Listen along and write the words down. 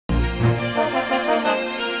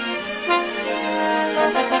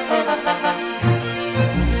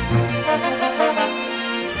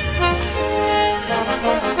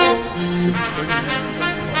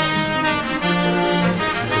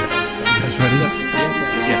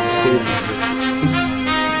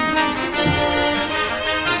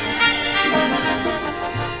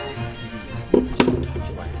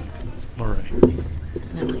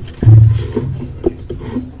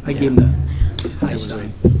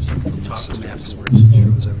Talk to them afterwards.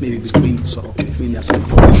 Maybe between that.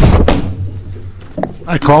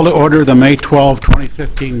 I call to order the May 12,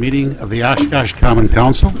 2015 meeting of the Oshkosh Common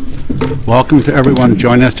Council. Welcome to everyone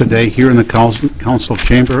joining us today here in the council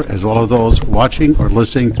chamber, as well as those watching or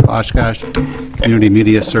listening through Oshkosh Community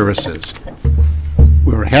Media Services.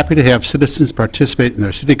 We're happy to have citizens participate in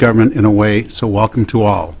their city government in a way, so welcome to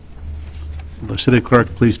all. Will the city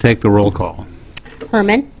clerk please take the roll call?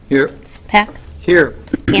 Herman. Here. Peck. Here.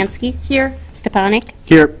 Ansky. Here. Stepanik.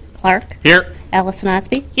 Here. Clark. Here. Allison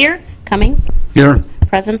Osby. Here. Cummings. Here.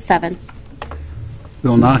 Present 7. We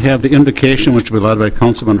will now have the invocation, which will be led by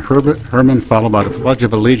Councilman Herman, followed by the Pledge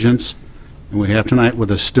of Allegiance. And we have tonight with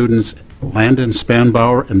the students Landon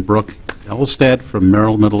Spanbauer and Brooke Elstad from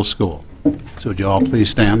Merrill Middle School. So would you all please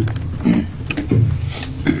stand?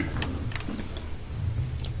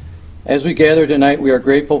 As we gather tonight, we are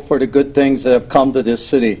grateful for the good things that have come to this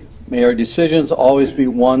city. May our decisions always be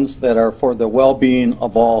ones that are for the well-being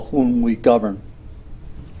of all whom we govern.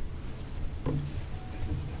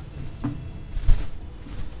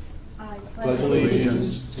 Pledge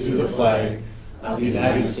allegiance to the flag of the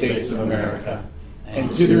United States of America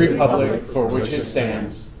and to the republic for which it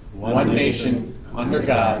stands, one nation, under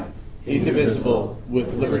God, indivisible,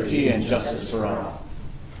 with liberty and justice for all.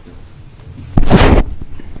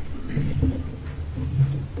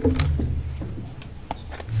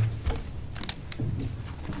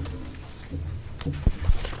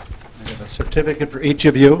 I have a certificate for each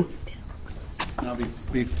of you. Now,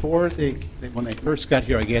 before when they first got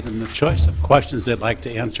here, I gave them the choice of questions they'd like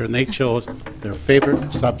to answer, and they chose their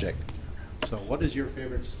favorite subject. So what is your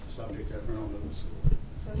favorite subject at Merrill Middle School?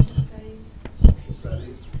 Social studies. Social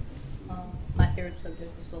studies. My favorite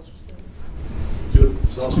subject is social studies. You,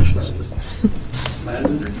 social studies.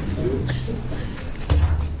 Landon, you.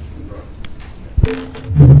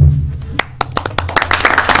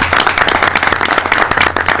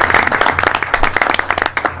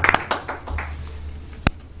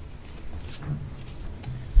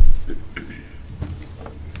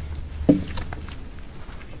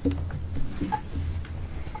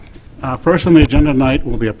 First on the agenda tonight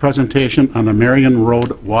will be a presentation on the Marion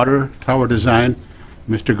Road Water Tower design.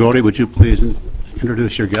 Mr. Godey, would you please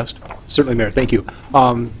introduce your guest? Certainly, Mayor. Thank you.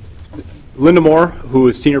 Linda Moore, who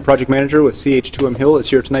is Senior Project Manager with CH2M Hill,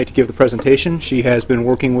 is here tonight to give the presentation. She has been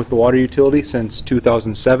working with the water utility since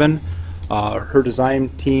 2007. Her design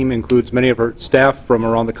team includes many of her staff from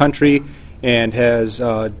around the country and has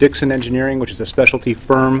Dixon Engineering, which is a specialty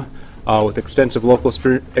firm with extensive local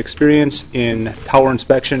experience in tower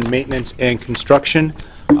inspection, maintenance, and construction.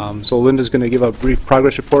 So Linda's going to give a brief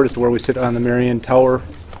progress report as to where we sit on the Marion Tower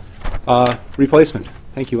replacement.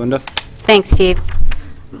 Thank you, Linda. Thanks, Steve.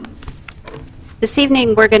 This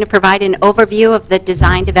evening, we're going to provide an overview of the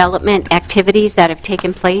design development activities that have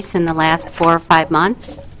taken place in the last 4 or 5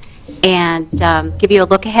 months, and give you a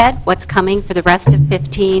look ahead, what's coming for the rest of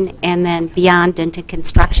 15, and then beyond into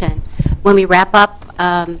construction. When we wrap up,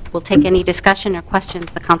 we'll take any discussion or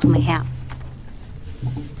questions the council may have.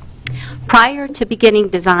 Prior to beginning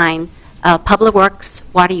design, Public Works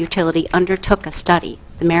Water Utility undertook a study,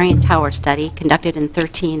 the Marion Tower study, conducted in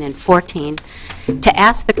 13 and 14, to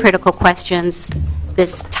ask the critical questions: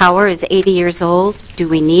 this tower is 80 years old. Do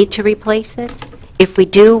we need to replace it? If we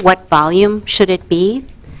do, what volume should it be?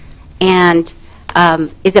 And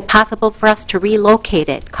is it possible for us to relocate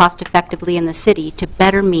it cost effectively in the city to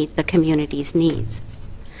better meet the community's needs?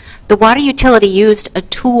 The water utility used a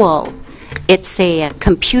tool. It's a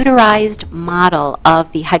computerized model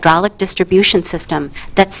of the hydraulic distribution system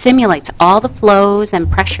that simulates all the flows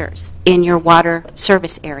and pressures in your water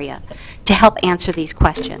service area to help answer these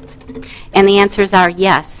questions. And the answers are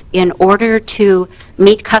yes. In order to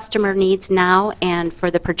meet customer needs now and for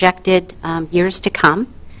the projected years to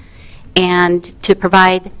come, and to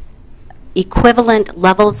provide equivalent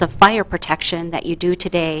levels of fire protection that you do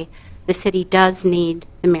today, the city does need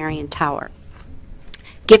the Marion Tower.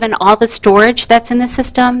 Given all the storage that's in the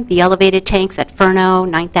system, the elevated tanks at Furno,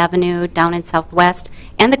 9th Avenue, down in Southwest,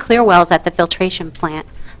 and the clear wells at the filtration plant,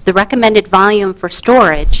 the recommended volume for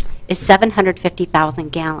storage is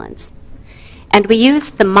 750,000 gallons. And we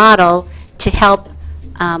use the model to help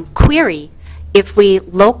query, if we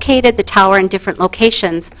located the tower in different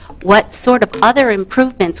locations, what sort of other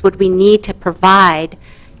improvements would we need to provide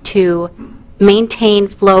to maintain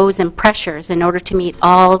flows and pressures in order to meet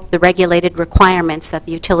all the regulated requirements that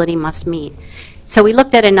the utility must meet. So we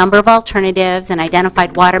looked at a number of alternatives and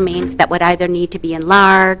identified water mains that would either need to be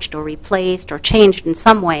enlarged or replaced or changed in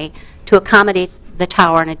some way to accommodate the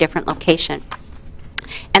tower in a different location.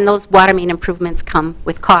 And those water main improvements come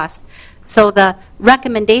with costs. So the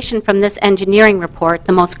recommendation from this engineering report,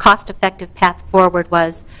 the most cost-effective path forward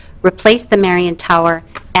was replace the Marion Tower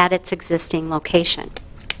at its existing location.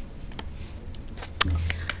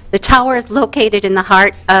 The tower is located in the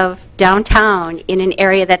heart of downtown in an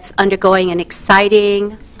area that's undergoing an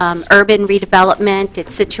exciting urban redevelopment.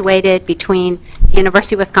 It's situated between the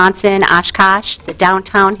University of Wisconsin, Oshkosh, the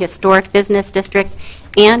downtown historic business district,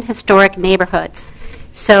 and historic neighborhoods.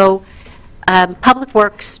 So Public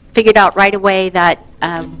Works figured out right away that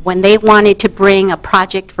when they wanted to bring a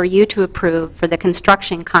project for you to approve for the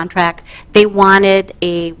construction contract, they wanted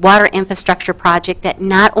a water infrastructure project that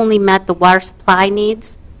not only met the water supply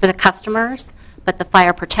needs for the customers, but the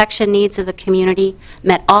fire protection needs of the community,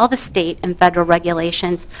 met all the state and federal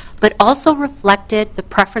regulations, but also reflected the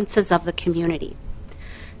preferences of the community.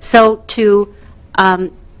 So to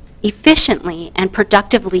efficiently and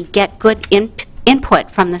productively get good input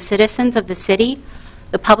from the citizens of the city,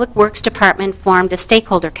 the Public Works Department formed a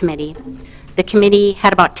stakeholder committee. The committee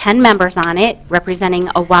had about 10 members on it, representing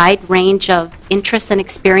a wide range of interests and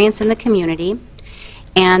experience in the community.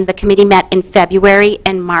 And the committee met in February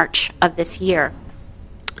and March of this year.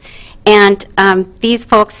 And these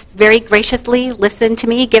folks very graciously listened to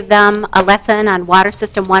me give them a lesson on Water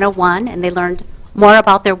System 101, and they learned more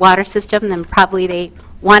about their water system than probably they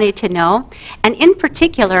wanted to know. And in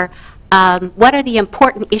particular, what are the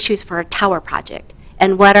important issues for a tower project,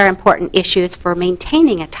 and what are important issues for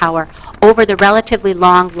maintaining a tower over the relatively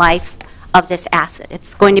long life of this asset.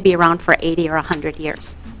 It's going to be around for 80 or 100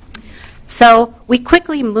 years. So we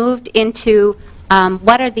quickly moved into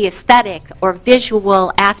what are the aesthetic or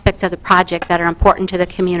visual aspects of the project that are important to the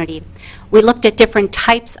community. We looked at different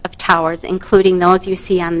types of towers, including those you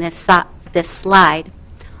see on this slide.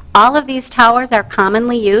 All of these towers are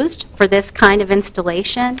commonly used for this kind of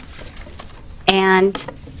installation, and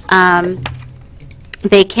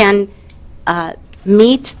they can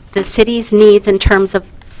meet the city's needs in terms of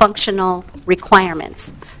functional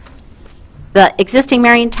requirements. The existing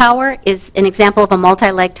Marion Tower is an example of a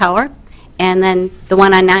multi-leg tower, and then the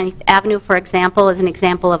one on 9th Avenue, for example, is an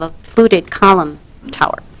example of a fluted column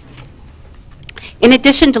tower. In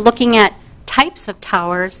addition to looking at types of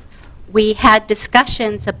towers, we had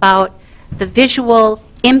discussions about the visual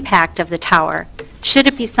impact of the tower. Should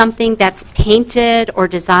it be something that's painted or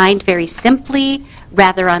designed very simply,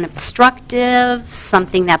 rather unobstructive,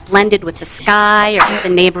 something that blended with the sky or with the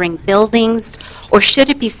neighboring buildings, or should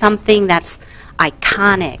it be something that's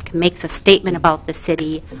iconic, makes a statement about the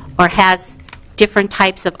city, or has different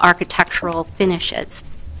types of architectural finishes?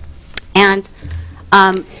 And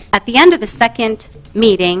at the end of the second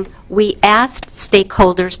meeting, we asked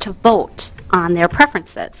stakeholders to vote on their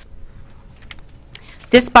preferences.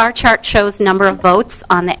 This bar chart shows number of votes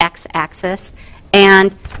on the x-axis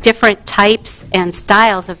and different types and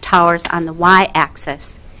styles of towers on the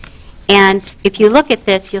y-axis. And if you look at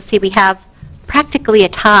this, you'll see we have practically a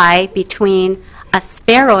tie between a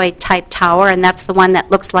spheroid type tower, and that's the one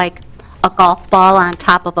that looks like a golf ball on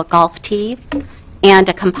top of a golf tee, and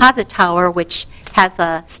a composite tower which has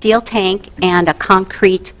a steel tank and a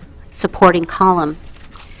concrete supporting column.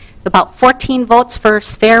 About 14 votes for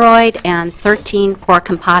spheroid and 13 for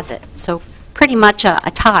composite, so pretty much a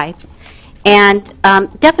tie. And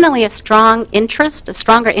definitely a stronger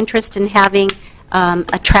interest in having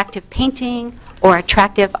attractive painting or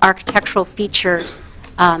attractive architectural features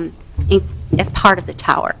as part of the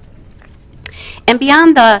tower. And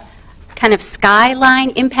beyond the kind of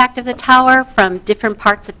skyline impact of the tower from different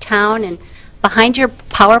parts of town, and behind your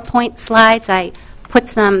PowerPoint slides, I put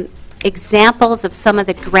some examples of some of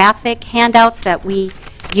the graphic handouts that we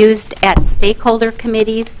used at stakeholder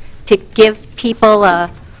committees to give people a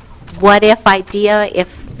what-if idea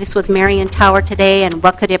if this was Marion Tower today and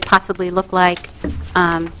what could it possibly look like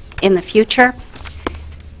in the future.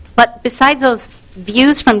 But besides those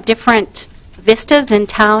views from different vistas in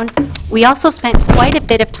town, we also spent quite a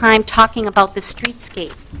bit of time talking about the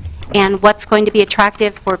streetscape and what's going to be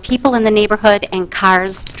attractive for people in the neighborhood and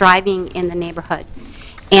cars driving in the neighborhood.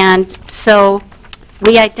 And so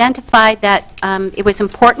we identified that it was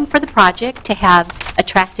important for the project to have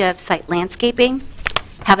attractive site landscaping,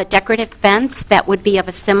 have a decorative fence that would be of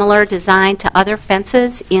a similar design to other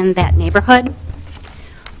fences in that neighborhood,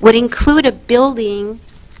 would include a building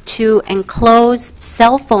to enclose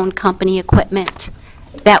cell phone company equipment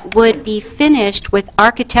that would be finished with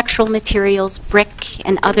architectural materials, brick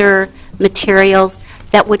and other materials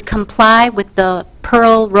that would comply with the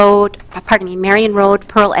Marion Road,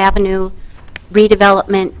 Pearl Avenue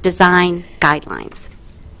redevelopment design guidelines.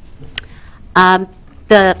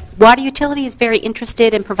 The water utility is very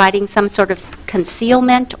interested in providing some sort of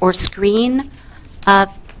concealment or screen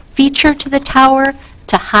feature to the tower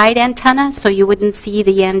to hide antenna, so you wouldn't see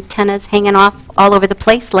the antennas hanging off all over the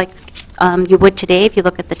place like you would today if you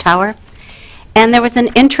look at the tower. And there was an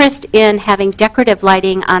interest in having decorative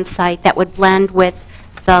lighting on site that would blend with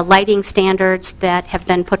the lighting standards that have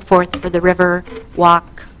been put forth for the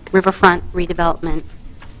riverfront redevelopment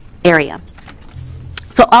area.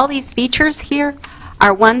 So all these features here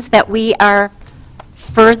are ones that we are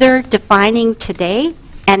further defining today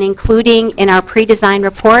and including in our pre-design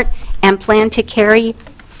report and plan to carry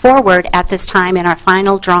forward at this time in our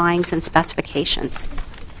final drawings and specifications.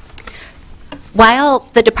 While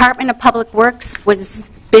the Department of Public Works was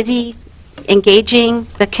busy engaging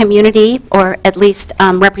the community, or at least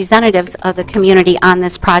representatives of the community on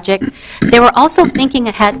this project, they were also thinking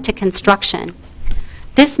ahead to construction.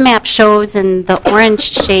 This map shows in the orange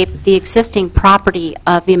shape the existing property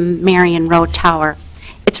of the Marion Road Tower.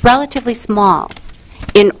 It's relatively small.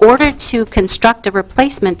 In order to construct a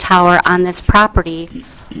replacement tower on this property,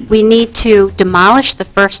 we need to demolish the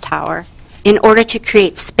first tower in order to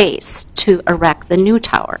create space to erect the new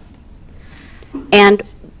tower. And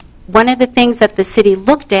one of the things that the city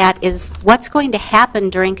looked at is what's going to happen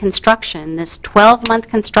during construction, this 12-month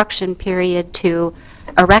construction period to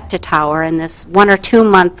erect a tower and this 1 or 2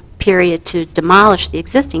 month period to demolish the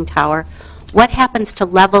existing tower. What happens to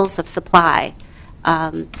levels of supply,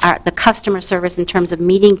 the customer service in terms of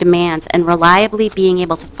meeting demands and reliably being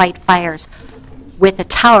able to fight fires with a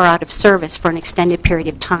tower out of service for an extended period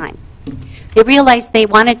of time? They realized they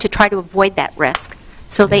wanted to try to avoid that risk.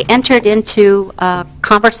 So they entered into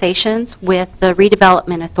conversations with the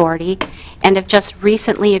Redevelopment Authority and have just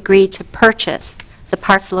recently agreed to purchase the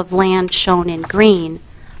parcel of land shown in green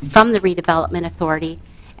from the Redevelopment Authority,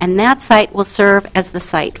 and that site will serve as the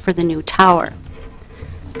site for the new tower.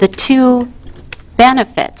 The two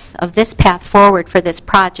benefits of this path forward for this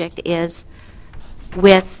project is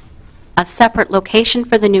with a separate location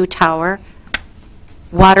for the new tower,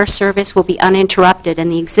 water service will be uninterrupted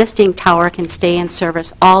and the existing tower can stay in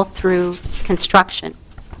service all through construction.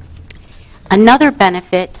 Another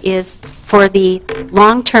benefit is for the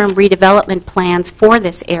long-term redevelopment plans for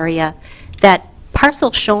this area, that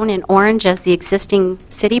parcel shown in orange as the existing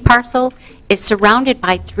city parcel is surrounded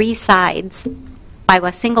by 3 sides by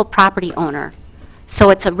a single property owner. So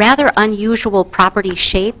it's a rather unusual property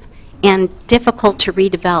shape and difficult to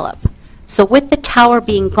redevelop. So with the tower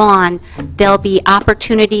being gone, there'll be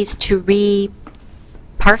opportunities to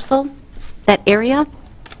re-parcel that area.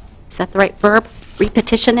 Is that the right verb?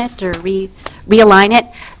 Repetition it or realign it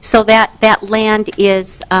so that that land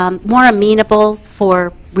is more amenable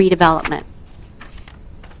for redevelopment.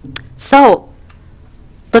 So,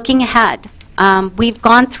 looking ahead, we've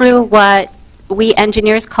gone through what we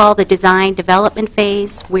engineers call the design development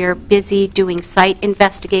phase. We're busy doing site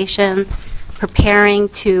investigation, preparing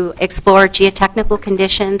to explore geotechnical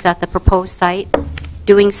conditions at the proposed site,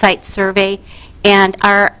 doing site survey, and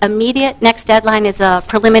our immediate next deadline is a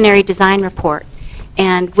preliminary design report.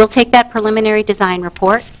 And we'll take that preliminary design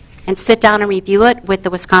report and sit down and review it with the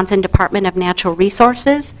Wisconsin Department of Natural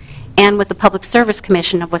Resources and with the Public Service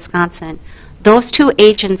Commission of Wisconsin. Those 2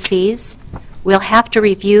 agencies will have to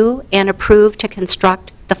review and approve to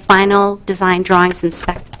construct the final design drawings and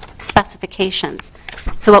specifications.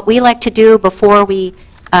 So what we like to do before we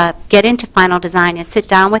get into final design is sit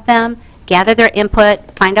down with them, gather their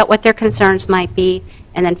input, find out what their concerns might be,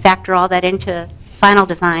 and then factor all that into final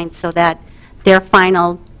design so that their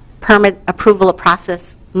final permit approval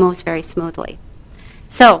process moves very smoothly.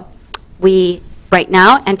 So we right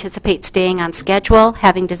now anticipate staying on schedule,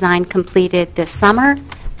 having design completed this summer,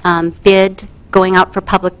 going out for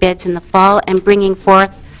public bids in the fall, and bringing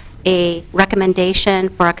forth a recommendation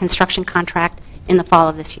for a construction contract in the fall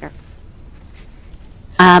of this year.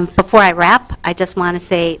 Before I wrap, I just want to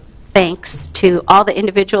say thanks to all the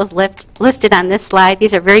individuals listed on this slide.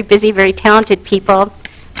 These are very busy, very talented people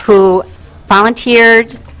who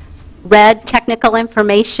volunteered, read technical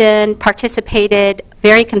information, participated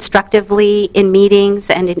very constructively in meetings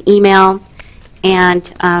and in email,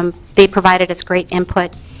 and they provided us great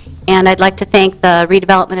input. And I'd like to thank the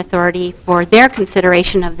Redevelopment Authority for their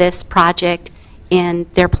consideration of this project in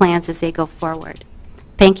their plans as they go forward.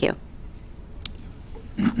 Thank you.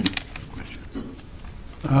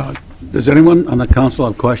 Does anyone on the council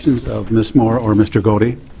have questions of Ms. Moore or Mr.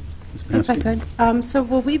 Godey? If I could. So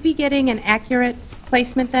will we be getting an accurate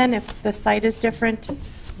placement then if the site is different?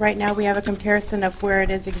 Right now we have a comparison of where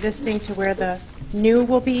it is existing to where the new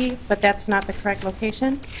will be, but that's not the correct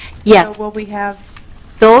location? Yes. So will we have...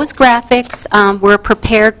 Those graphics were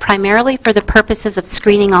prepared primarily for the purposes of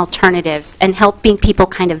screening alternatives and helping people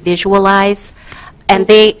kind of visualize. And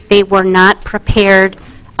they were not prepared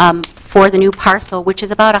for the new parcel, which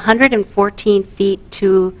is about 114 feet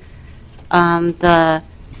to the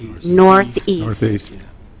northeast. Northeast.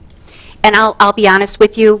 And I'll be honest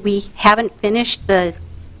with you, we haven't finished the,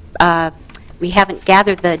 we haven't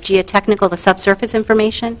gathered the geotechnical, the subsurface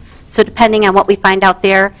information. So depending on what we find out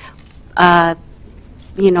there,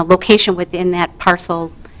 location within that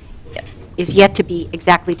parcel is yet to be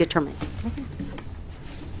exactly determined.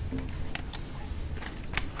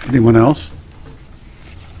 Anyone else?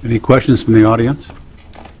 Any questions from the audience?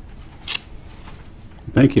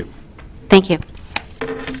 Thank you. Thank you.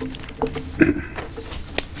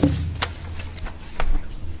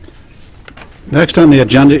 Next on the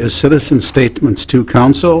agenda is citizen statements to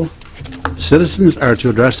council. Citizens are to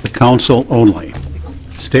address the council only.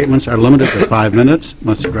 Statements are limited to 5 minutes,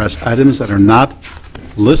 must address items that are not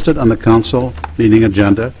listed on the council meeting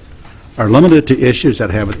agenda, are limited to issues that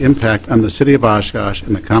have an impact on the city of Oshkosh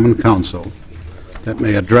and the common council, that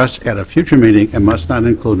may address at a future meeting, and must not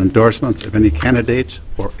include endorsements of any candidates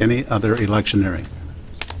or any other electioneering.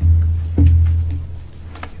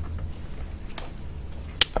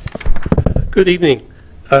 Good evening.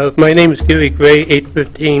 My name is Gary Gray,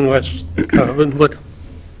 815 West Linwood.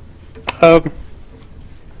 At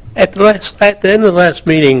the end of the last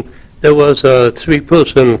meeting, there was a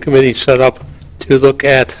 3-person committee set up to look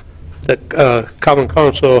at the Common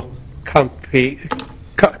Council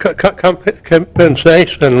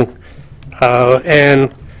compensation,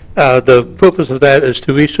 and the purpose of that is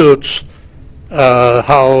to research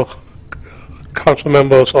how council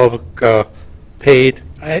members are paid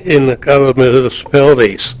in the government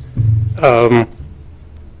municipalities. I'm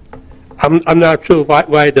not sure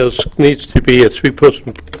why there needs to be a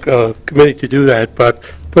 3-person committee to do that, but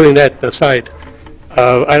putting that aside,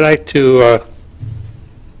 I'd like to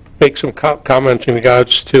make some comments in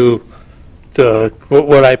regards to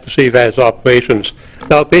what I perceive as operations.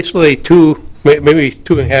 Now, basically maybe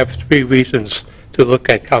 2.5, 3 reasons to look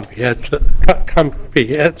at compensation.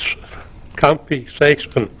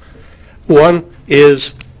 One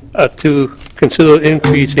is to consider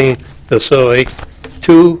increasing the salary.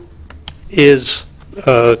 2 is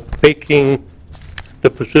making the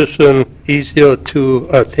position easier to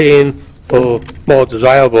attain or more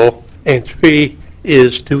desirable. And 3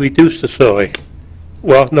 is to reduce the salary.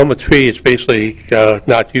 Well, number 3 is basically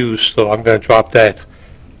not used, so I'm going to drop that.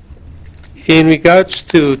 In regards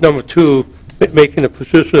to number 2, making the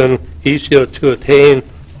position easier to attain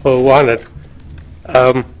or wanted,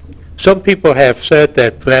 some people have said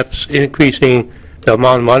that perhaps increasing the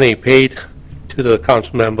amount of money paid to the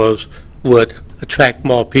council members would attract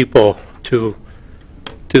more people to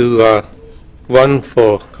run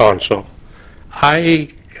for council. I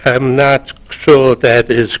am not sure that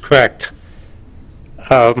is correct.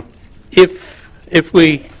 If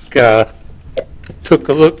we took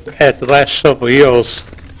a look at the last several years,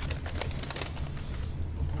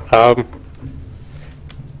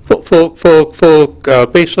 for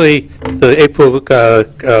basically the April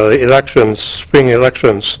elections, spring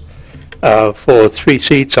elections, for 3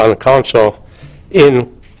 seats on the council.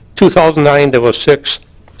 In 2009 there was 6,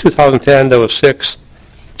 2010 there was 6,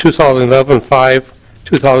 2011 5,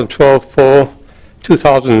 2012 4,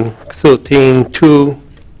 2013 2,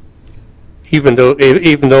 even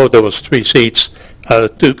though there was 3 seats.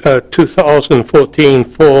 2014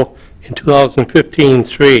 4, and 2015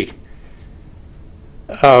 3.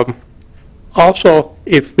 Also,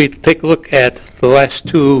 if we take a look at the last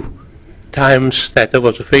 2 times that there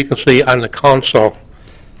was a vacancy on the council,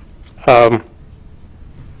 a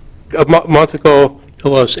month ago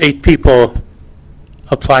there was 8 people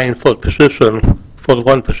applying for the position, for the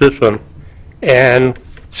 1 position, and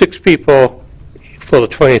 6 people for the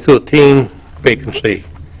 2013 vacancy.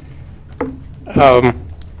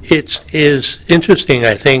 It is interesting,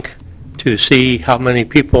 I think, to see how many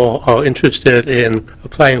people are interested in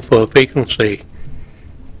applying for a vacancy.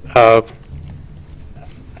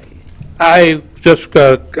 I just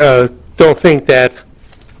don't think that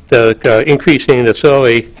the increasing the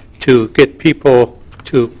salary to get people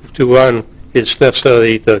to run is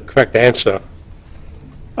necessarily the correct answer.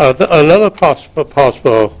 Another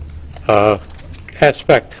possible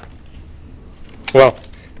aspect, well,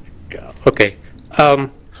 okay.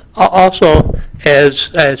 Also,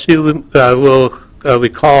 as you will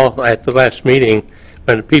recall at the last meeting,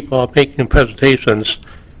 when people are making presentations,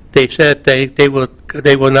 they said they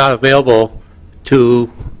were not available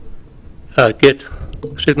to get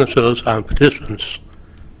signatures on petitions,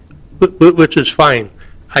 which is fine.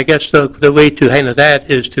 I guess the way to handle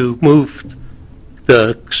that is to move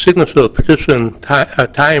the signature petition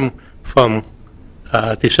time from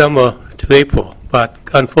December to April. But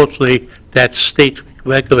unfortunately, that's state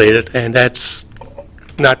regulated, and that's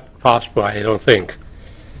not possible, I don't think.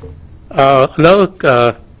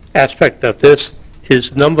 Another aspect of this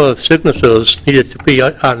is the number of signatures needed to be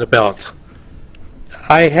on the ballot.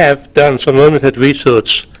 I have done some limited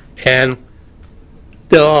research, and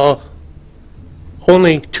there are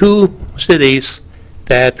only 2 cities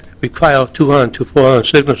that require 200 to 400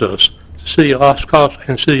 signatures: the city of Oshkosh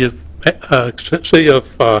and city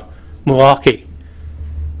of Milwaukee.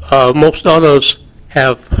 Most others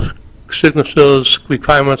have signatures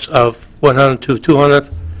requirements of 100 to 200.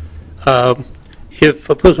 If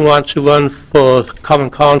a person wants to run for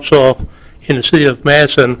common council in the city of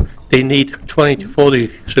Madison, they need 20 to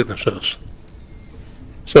 40 signatures.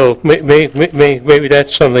 So maybe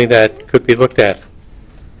that's something that could be looked at.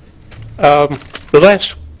 The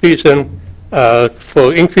last reason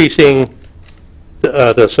for increasing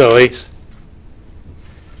the salaries,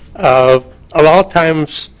 a lot of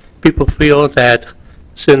times people feel that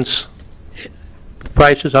since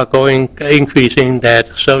prices are increasing,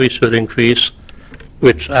 that salaries should increase,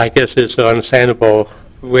 which I guess is an understandable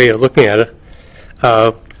way of looking at it.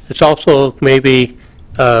 It's also maybe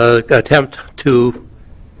an attempt to,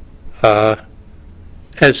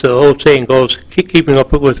 as the old saying goes, keeping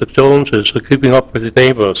up with the Joneses, or keeping up with the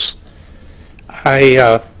neighbors.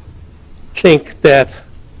 I think that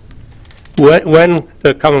when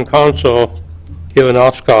the Common Council here in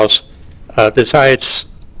Oshkosh decides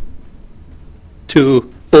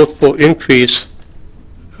to vote for increase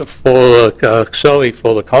for salary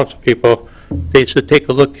for the council people, they should take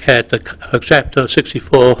a look at the chapter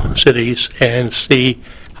 64 cities and see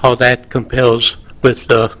how that compares with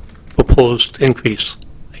the proposed increase.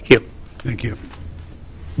 Thank you. Thank you.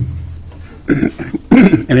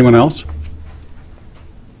 Anyone else?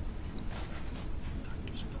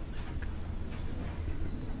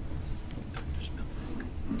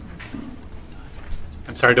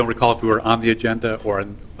 I'm sorry, I don't recall if we were on the agenda or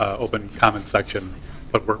in open comment section,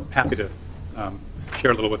 but we're happy to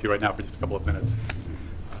share a little with you right now for just a couple of minutes.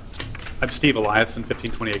 I'm Steve Eliason,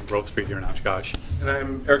 1528 Grove Street here in Oshkosh. And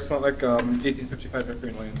I'm Eric Smeltnick, 1855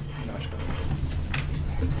 Green Lane in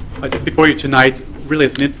Oshkosh. Just before you tonight, really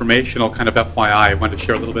as an informational kind of FYI, I wanted to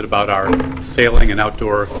share a little bit about our sailing and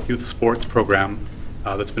outdoor youth sports program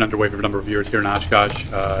that's been underway for a number of years here in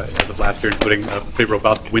Oshkosh as of last year, including a pretty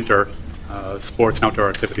robust winter sports and outdoor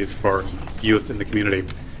activities for youth in the community.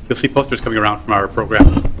 You'll see posters coming around from our program.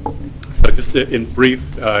 So just in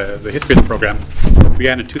brief, the history of the program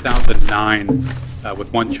began in 2009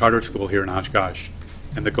 with one charter school here in Oshkosh.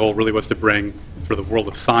 And the goal really was to bring sort of the world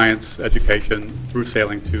of science, education, through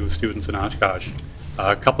sailing to students in Oshkosh.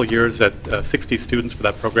 A couple of years at 60 students for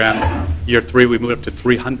that program. Year 3, we moved up to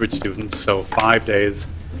 300 students, so 5 days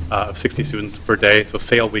of 60 students per day, so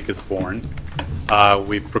Sail Week is born.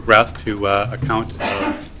 We've progressed to a count of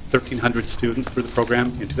 1,300 students through the program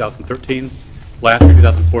in 2013. Last year,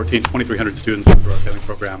 2014, 2,300 students through our sailing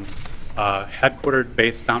program. Headquartered,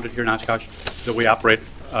 based, founded here in Oshkosh, so we operate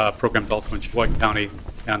programs also in Sheboygan County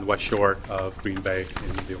and on the west shore of Green Bay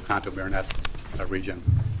in the Oconto-Marinette region.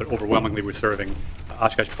 But overwhelmingly, we're serving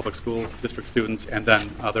Oshkosh Public School District students and then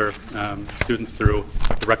other students through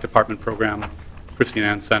the Rec Department program, Christine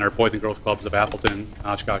Ann Center, Boys and Girls Clubs of Appleton,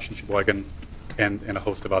 Oshkosh, and Sheboygan, and a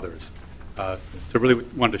host of others. So really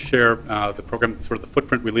wanted to share the program, sort of the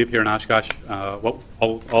footprint we leave here in Oshkosh.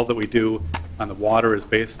 All that we do on the water is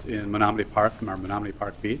based in Menominee Park from our Menominee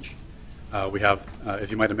Park Beach. We have,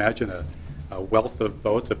 as you might imagine, a wealth of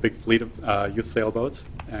boats, a big fleet of youth sailboats,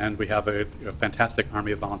 and we have a fantastic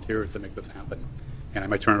army of volunteers that make this happen. And I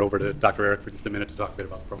might turn it over to Dr. Eric for just a minute to talk a bit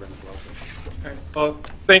about the program as well. Okay. Well,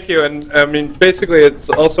 thank you. And I mean, basically, it's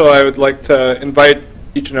also, I would like to invite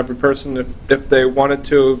each and every person, if they wanted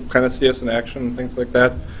to kind of see us in action and things like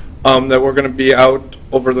that, that we're going to be out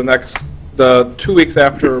over the 2 weeks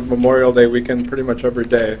after Memorial Day weekend pretty much every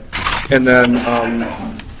day. And then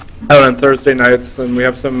out on Thursday nights, and we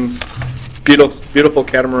have some beautiful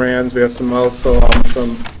catamarans. We have some also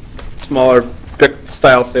some smaller big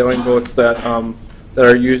style sailing boats that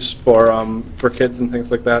are used for kids and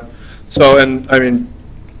things like that. So, and I mean,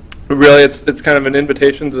 really, it's kind of an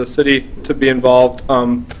invitation to the city to be involved.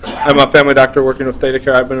 I'm a family doctor working with Theta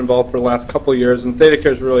Care. I've been involved for the last couple of years, and Theta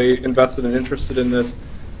Care is really invested and interested in this,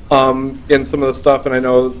 in some of the stuff. And I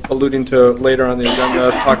know, alluding to later on the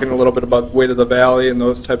agenda, talking a little bit about Way to the Valley and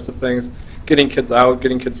those types of things, getting kids out,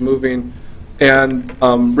 getting kids moving. And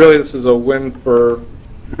really, this is a win for,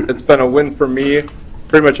 it's been a win for me.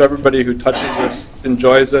 Pretty much everybody who touches this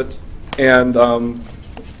enjoys it. And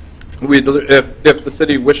if the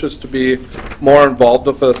city wishes to be more involved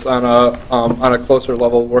with us on a closer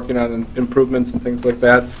level, working on improvements and things like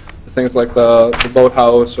that, the things like the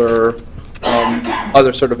boathouse or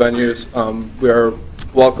other sort of venues, we are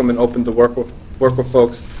welcome and open to work with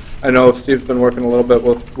folks. I know Steve's been working a little bit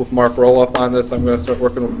with Mark Roloff on this. I'm going to start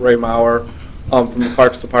working with Ray Maurer from the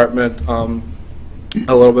Parks Department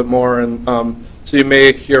a little bit more, and so you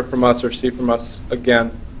may hear from us or see from us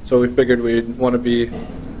again. So we figured we'd want to be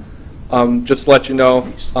just let you know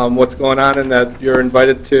what's going on and that you're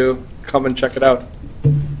invited to come and check it out.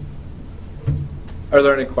 Are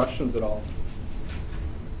there any questions at all?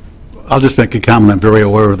 I'll just make a comment. I'm very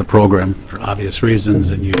aware of the program for obvious reasons,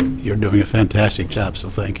 and you're doing a fantastic job, so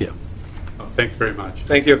thank you. Oh, thanks very much.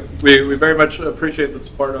 Thank you. We very much appreciate the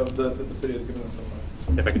support that the city has given us so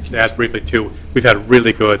far. If I could just add briefly too, we've had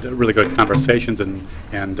really good conversations and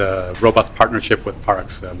robust partnership with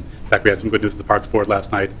parks. In fact, we had some good news at the Parks Board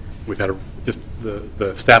last night. We've had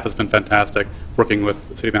the staff has been fantastic. Working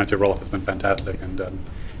with City Manager Roloff has been fantastic. And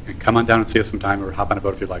come on down and see us sometime, or hop on a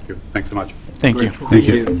boat if you'd like to. Thanks so much. Thank you. Thank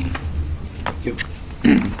you.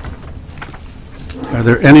 Are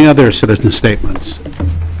there any other citizen statements?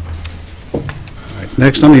 All right.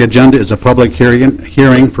 Next on the agenda is a public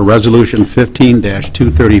hearing for Resolution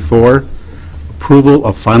 15-234, approval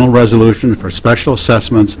of final resolution for special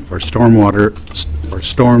assessments for stormwater or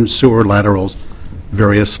storm sewer laterals,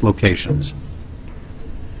 various locations.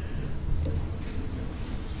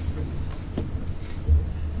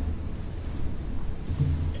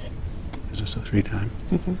 Is this a 3-time?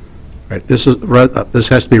 Mm-hmm. Right, this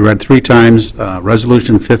has to be read 3 times.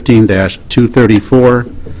 Resolution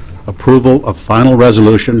 15-234, approval of final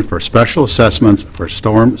resolution for special assessments for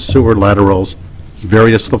storm sewer laterals,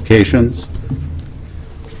 various locations.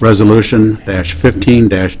 Resolution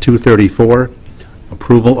 -15-234,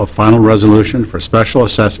 approval of final resolution for special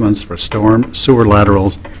assessments for storm sewer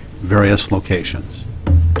laterals, various locations.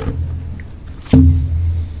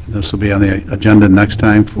 This will be on the agenda next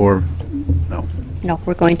time for, no. No,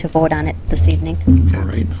 we're going to vote on it this evening. All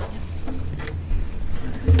right.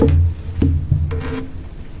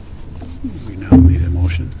 We now need a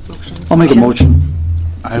motion. I'll make a motion.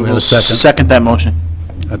 I Do we have will a second? second that motion.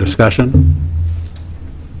 A discussion?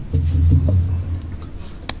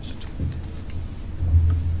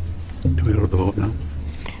 Do we go to the vote now?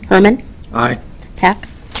 Herman? Aye. Peck?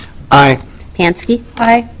 Aye. Pansky?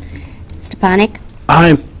 Aye. Stepanik?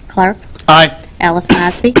 Aye. Clark? Aye. Allison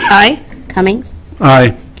Osby? Aye. Cummings?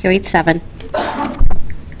 Aye. Carried 7.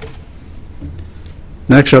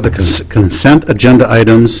 Next are the consent agenda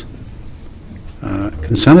items.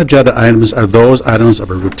 Consent agenda items are those items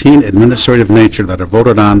of a routine administrative nature that are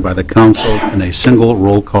voted on by the council in a single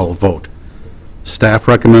roll call vote. Staff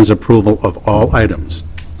recommends approval of all items.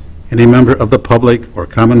 Any member of the public or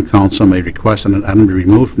common council may request that an item be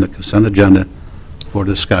removed from the consent agenda for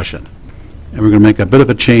discussion. And we're going to make a bit of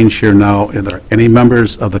a change here now. Are there any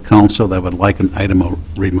members of the council that would like an item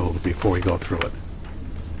removed before we go through it?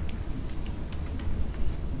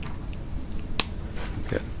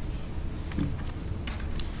 Okay.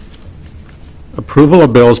 Approval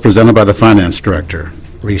of bills presented by the Finance Director.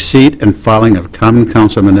 Receipt and filing of Common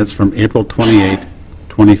Council minutes from April 28,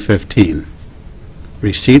 2015.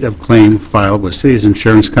 Receipt of claim filed with Cities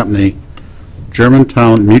Insurance Company,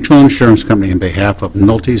 Germantown Mutual Insurance Company, on behalf of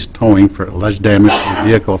Nolte's Towing for alleged damage to a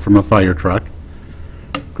vehicle from a fire truck.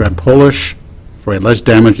 Greg Polish for alleged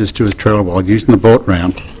damages to his trailer while using the boat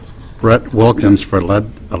ramp. Brett Wilkins for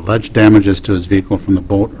alleged damages to his vehicle from the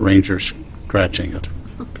boat ranger scratching it.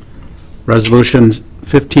 Resolutions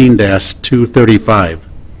 15-235.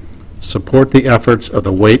 Support the efforts of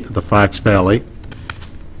the Weight of the Fox Valley.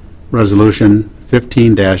 Resolution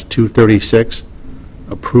 15-236.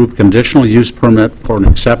 Approved conditional use permit for an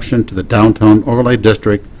exception to the Downtown Overlay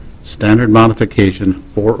District Standard Modification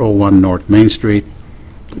 401 North Main Street.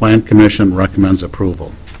 Plan Commission recommends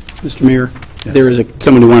approval. Mr. Mayor, Yes. there is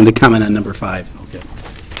someone who wanted to comment on number 5. Okay.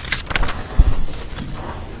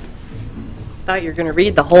 Thought you were going to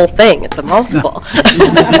read the whole thing. It's a mouthful.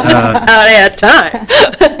 I had time.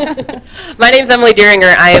 My name's Emily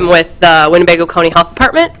Deeringer. I am with the Winnebago County Health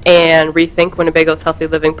Department and Rethink Winnebago's Healthy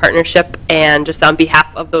Living Partnership. And just on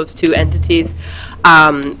behalf of those two entities,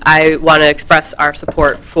 I want to express our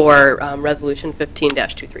support for Resolution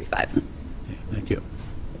 15-235. Thank you.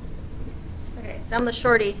 Okay, so I'm the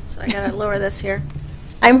shorty, so I gotta lower this here.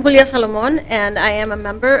 I'm Julia Salomon, and I am a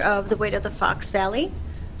member of the Weight of the Fox Valley.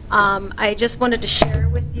 I just wanted to share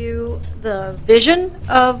with you the vision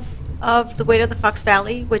of the Weight of the Fox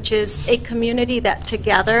Valley, which is a community that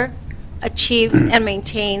together achieves and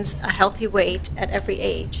maintains a healthy weight at every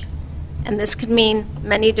age. And this could mean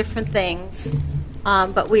many different things.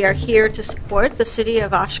 But we are here to support the city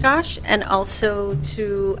of Oshkosh and also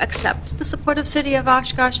to accept the support of city of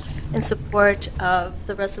Oshkosh in support of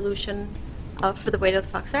the resolution for the weight of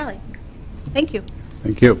the Fox Valley. Thank you.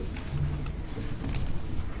 Thank you.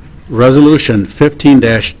 Resolution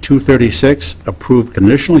 15-236, approved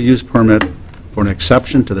conditional use permit for an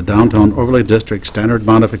exception to the Downtown Overlay District Standard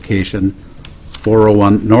Modification,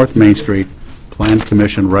 401 North Main Street. Plan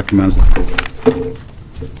Commission recommends approval.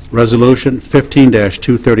 Resolution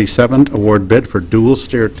 15-237, award bid for dual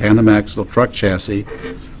steer tandem axle truck chassis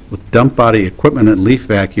with dump body equipment and leaf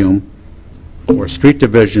vacuum for street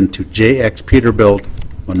division to JX Peterbilt,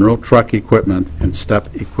 Monroe Truck Equipment, and Step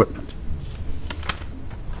Equipment.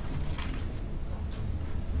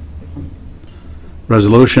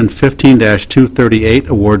 Resolution 15-238,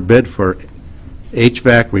 award bid for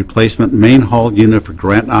HVAC replacement main hall unit for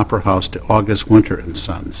Grant Opera House to August Winter and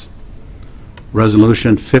Sons.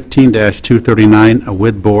 Resolution 15-239,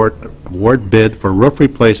 award bid for roof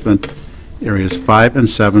replacement areas 5 and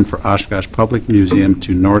 7 for Oshkosh Public Museum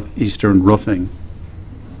to Northeastern Roofing.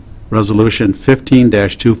 Resolution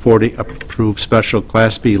 15-240, approve special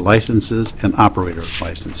Class B licenses and operator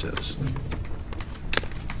licenses.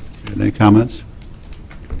 Any comments?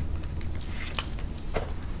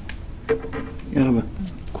 I have a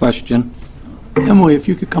question. Emily, if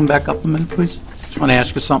you could come back up a minute, please. Just want to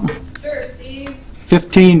ask you something. Sure, Steve.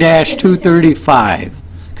 15-235.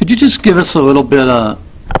 Could you just give us a little bit of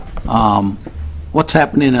what's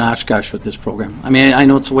happening in Oshkosh with this program? I mean, I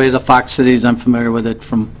know it's the way of the Fox Cities. I'm familiar with it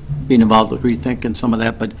from being involved with Rethink and some of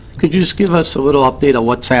that, but could you just give us a little update of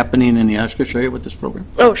what's happening in the Oshkosh area with this program?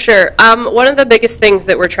 Oh, sure. One of the biggest things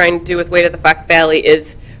that we're trying to do with Weight of the Fox Valley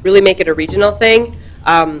is really make it a regional thing.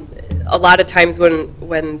 A lot of times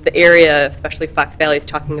when the area, especially Fox Valley, is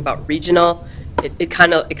talking about regional, it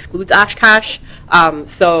kind of excludes Oshkosh.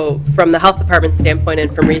 So from the health department standpoint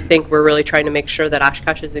and from Rethink, we're really trying to make sure that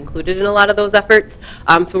Oshkosh is included in a lot of those efforts.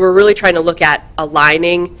 So we're really trying to look at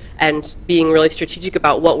aligning and being really strategic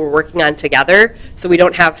about what we're working on together, so we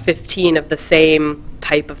don't have 15 of the same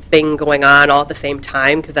type of thing going on all at the same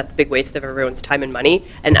time, because that's a big waste of everyone's time and money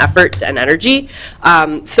and effort and energy.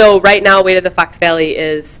 So right now, Weight of the Fox Valley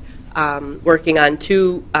is working on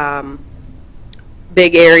two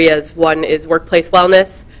big areas. One is workplace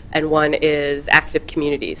wellness, and one is active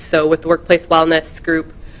communities. So with the workplace wellness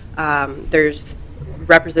group, there's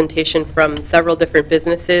representation from several different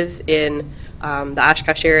businesses in the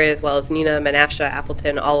Oshkosh area, as well as Neenah, Menasha,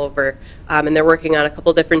 Appleton, all over. And they're working on a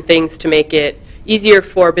couple different things to make it easier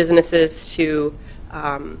for businesses to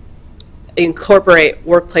incorporate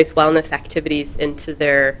workplace wellness activities into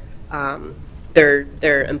their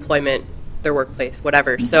employment, their workplace,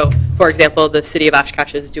 whatever. So, for example, the city of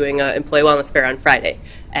Oshkosh is doing an employee wellness fair on Friday,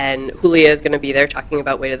 and Julia is going to be there talking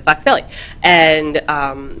about Weight of the Fox Valley. And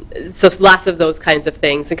so lots of those kinds of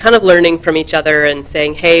things, and kind of learning from each other and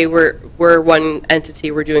saying, hey, we're one entity,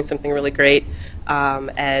 we're doing something really great,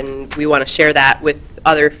 and we want to share that with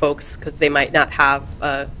other folks because they might not have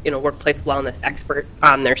a workplace wellness expert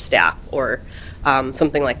on their staff or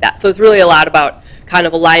something like that. So it's really a lot about kind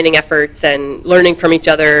of aligning efforts and learning from each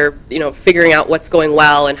other, figuring out what's going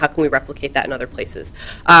well and how can we replicate that in other places.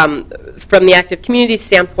 From the active community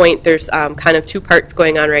standpoint, there's kind of two parts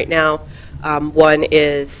going on right now. One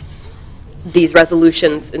is these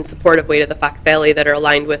resolutions in support of Weight of the Fox Valley that are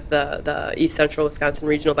aligned with the East Central Wisconsin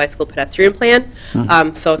Regional Bicycle Pedestrian Plan.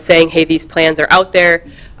 So saying, hey, these plans are out there.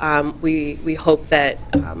 We hope that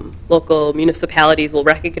local municipalities will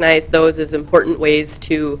recognize those as important ways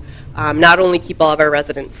to not only keep all of our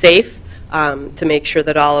residents safe, to make sure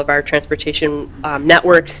that all of our transportation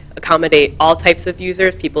networks accommodate all types of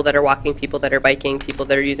users, people that are walking, people that are biking, people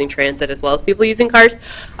that are using transit, as well as people using cars.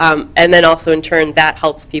 And then also in turn, that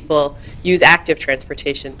helps people use active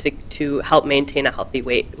transportation to help maintain a healthy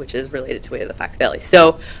weight, which is related to Weight of the Fox Valley.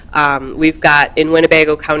 So we've got, in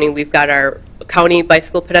Winnebago County, we've got our county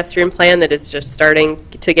bicycle pedestrian plan that is just starting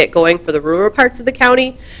to get going for the rural parts of the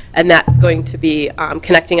county, and that's going to be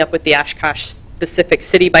connecting up with the Oshkosh specific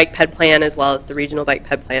city bike ped plan as well as the regional bike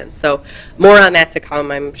ped plan. So more on that to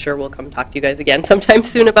come. I'm sure we'll come talk to you guys again sometime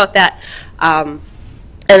soon about that. And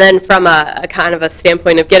then from a kind of a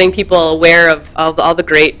standpoint of getting people aware of all the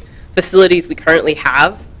great facilities we currently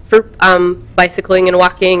have for bicycling and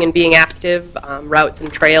walking and being active, routes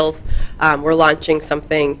and trails, we're launching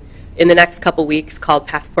something in the next couple weeks called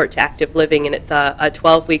Passport to Active Living, and it's a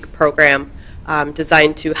 12-week program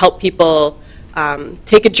designed to help people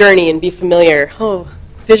take a journey and be familiar. Oh,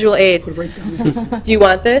 visual aid. Put it right down there. Do you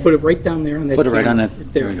want this? Put it right down there on that. Put it right on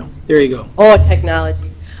that. There you go. There you go. Oh, technology.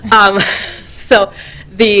 So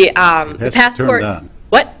the passport. Turned on.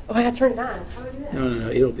 What? Oh, I got to turn it on. How do I do that? No,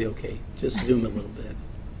 it'll be okay. Just zoom a little bit.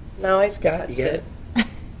 No, I Scott, you got it?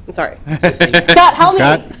 I'm sorry. Just hang on. Scott, help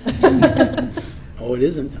Scott? me. Oh, it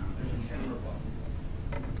isn't.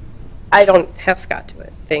 I don't have Scott do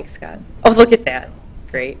it. Thanks, Scott. Oh, look at that.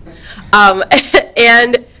 Great.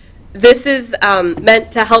 And this is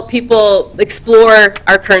meant to help people explore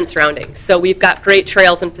our current surroundings. So we've got great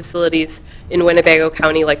trails and facilities in Winnebago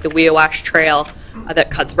County, like the Weeawash Trail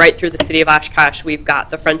that cuts right through the city of Oshkosh. We've got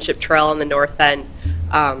the Friendship Trail on the north end,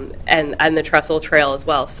 and the Trestle Trail as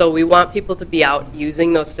well. So we want people to be out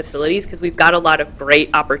using those facilities because we've got a lot of great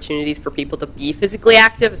opportunities for people to be physically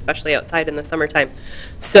active, especially outside in the summertime.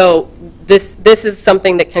 So this is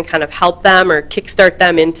something that can kind of help them or kickstart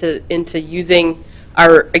them into using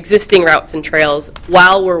our existing routes and trails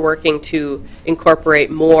while we're working to incorporate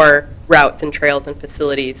more routes and trails and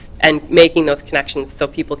facilities and making those connections so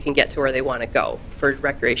people can get to where they want to go for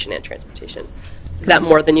recreation and transportation. Is that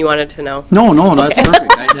more than you wanted to know? No, that's Okay.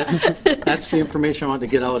 perfect. That's the information I wanted to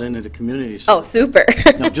get out into the community. So, Oh, super.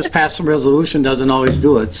 just passing resolution doesn't always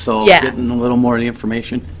do it, so Yeah. getting a little more of the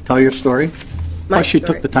information. Tell your story. My Plus, you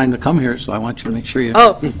story. took the time to come here, so I want you to make sure you...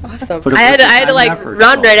 Oh, awesome. Put a I had bit of to time and like effort,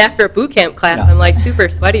 run so. right after a boot camp class. Yeah. I'm like super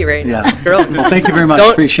sweaty right now. Yeah. It's growing. Well, thank you very much.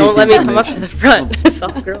 Don't, Appreciate don't the let me come up to information. the front. It's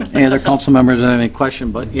all growing. Any other council members have any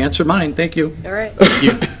question? But you answered mine. Thank you. All right.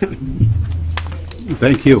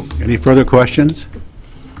 Thank you. Any further questions?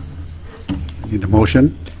 Need a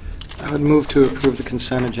motion? I would move to approve the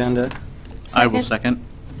consent agenda. I will second.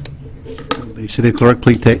 The city clerk,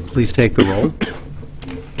 please take the roll.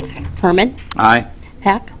 Herman? Aye.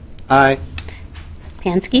 Peck? Aye.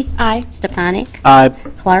 Pansky? Aye. Stepanik? Aye.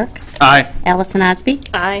 Clark? Aye. Allison Osby?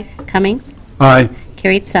 Aye. Cummings? Aye.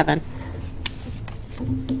 Carried 7.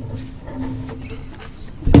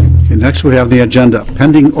 Okay, next we have the agenda.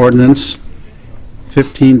 Pending ordinance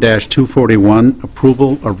 15-241,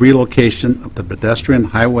 approval of relocation of the pedestrian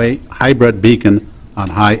highway hybrid beacon on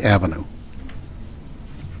High Avenue.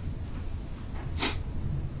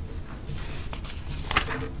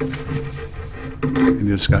 Any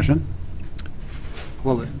discussion?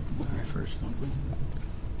 Well,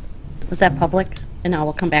 Was that public? And now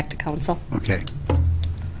we'll come back to council. Okay.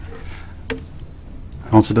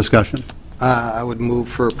 Council discussion? I would move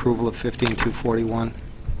for approval of 15-241.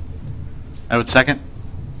 I would second.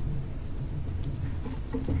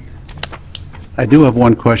 I do have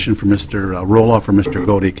one question for Mr. Roloff or Mr.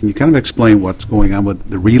 Godey. Can you kind of explain what's going on with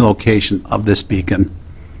the relocation of this beacon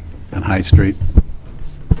on High Street?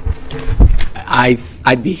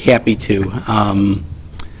 I'd be happy to.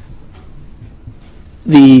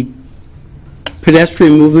 The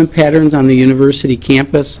pedestrian movement patterns on the university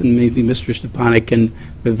campus, and maybe Mr. Stepanik can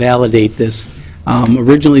validate this.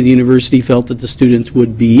 Originally, the university felt that the students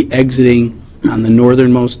would be exiting on the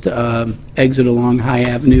northernmost exit along High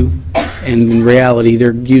Avenue, and in reality,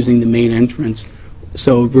 they're using the main entrance.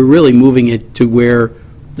 So we're really moving it to where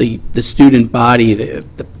the student body,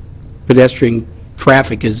 the pedestrian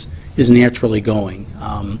traffic is naturally going.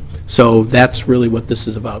 So that's really what this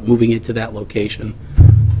is about, moving it to that location.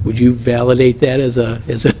 Would you validate that as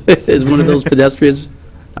as one of those pedestrians?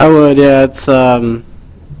 I would, yeah. It's kind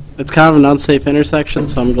of an unsafe intersection,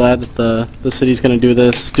 so I'm glad that the city's going to do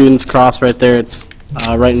this. Students cross right there. It's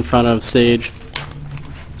right in front of stage,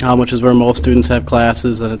 which is where most students have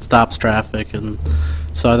classes, and it stops traffic. And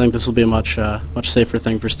so I think this will be a much safer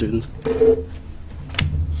thing for students.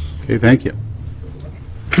 Okay, thank you.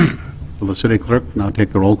 Will the city clerk now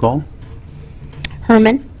take the roll call?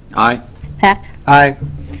 Herman? Aye. Peck? Aye.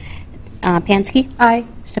 Pansky? Aye.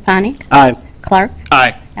 Stepanik? Aye. Clark?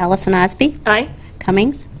 Aye. Allison Osby? Aye.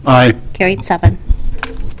 Cummings? Aye. Carried 7.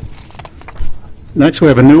 Next, we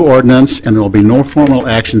have a new ordinance, and there will be no formal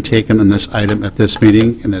action taken on this item at this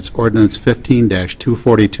meeting, and it's ordinance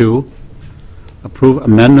 15-242. Approve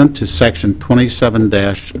amendment to section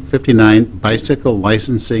 27-59 bicycle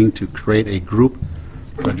licensing to create a group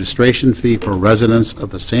registration fee for residents of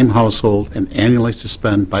the same household and annually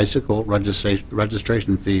suspend bicycle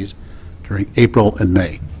registration fees during April and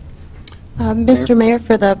May. Mr. Mayor,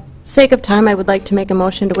 for the sake of time, I would like to make a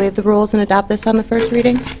motion to waive the rules and adopt this on the first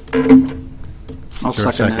reading. I'll Is there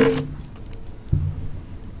a second that.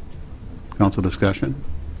 Council discussion?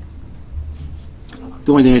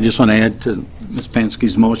 The only thing I just want to add to Ms.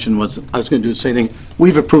 Pansky's motion was, I was going to do the same thing.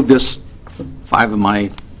 We've approved this 5 of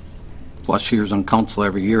my plus years on council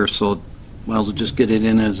every year, so well, we'll just get it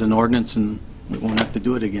in as an ordinance and we won't have to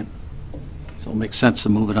do it again. So it makes sense to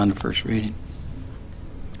move it on to first reading.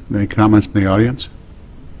 Any comments from the audience?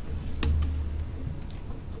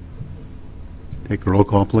 Take the roll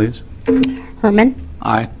call, please. Herman?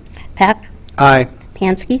 Aye. Peck? Aye.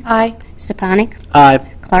 Pansky? Aye. Stepanik? Aye.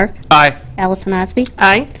 Clark. Aye. Allison Osby.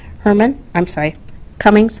 Aye.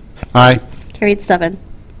 Cummings. Aye. Carried 7.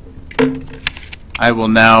 I will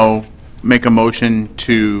now make a motion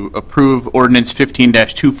to approve ordinance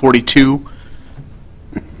 15-242.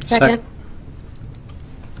 Second.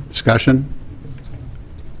 Discussion?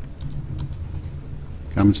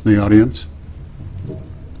 Comments from the audience?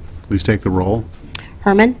 Please take the roll.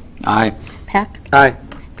 Herman. Aye. Peck. Aye.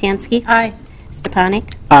 Pansky. Aye.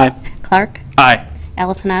 Stepanik. Aye. Clark. Aye.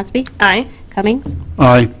 Allison Osby. Aye. Cummings.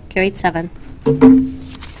 Aye. Carried 7.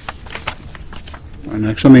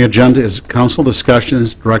 Next on the agenda is council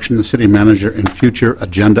discussions, direction of the city manager, and future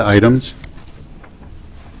agenda items.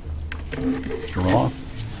 Mr. Roloff?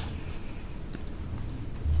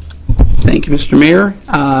 Thank you, Mr. Mayor.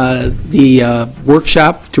 The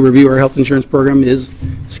workshop to review our health insurance program is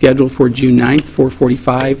scheduled for June 9th,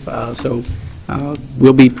 4:45. So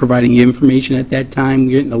we'll be providing you information at that time.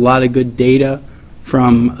 We're getting a lot of good data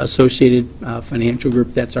from Associated Financial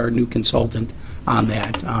Group. That's our new consultant on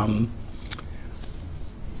that.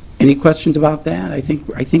 Any questions about that? I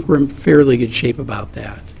think we're in fairly good shape about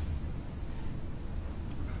that.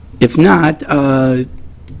 If not,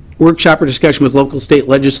 workshop or discussion with local state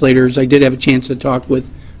legislators. I did have a chance to talk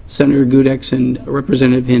with Senator Gudex and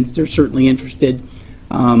Representative Hintz. They're certainly interested.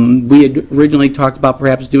 We had originally talked about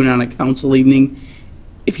perhaps doing it on a council evening.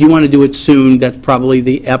 If you want to do it soon, that's probably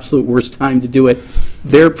the absolute worst time to do it.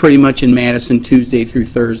 They're pretty much in Madison Tuesday through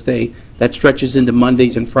Thursday. That stretches into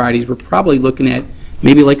Mondays and Fridays. We're probably looking at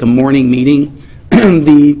maybe like a morning meeting.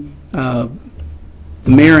 The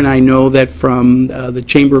mayor and I know that from the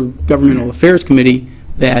Chamber Governmental Affairs Committee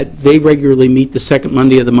that they regularly meet the second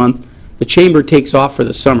Monday of the month. The Chamber takes off for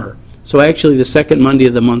the summer. So actually the second Monday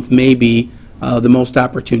of the month may be the most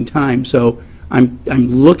opportune time. So I'm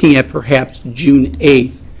looking at perhaps June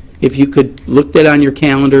 8th. If you could look that on your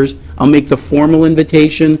calendars, I'll make the formal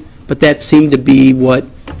invitation, but that seemed to be what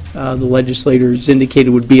the legislators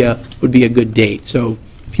indicated would be a good date. So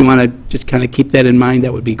if you want to just kind of keep that in mind,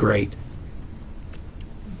 that would be great.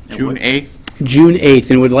 June 8th? June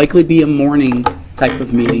 8th, and it would likely be a morning type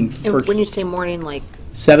of meeting. And when you say morning, like?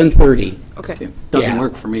 7:30. Okay. Doesn't Yeah.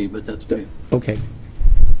 work for me, but that's great. Okay.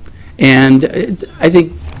 And I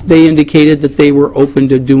think they indicated that they were open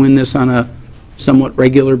to doing this on a somewhat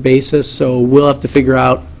regular basis, so we'll have to figure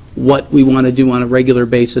out what we want to do on a regular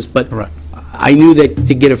basis. But I knew that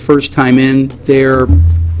to get a first time in, they're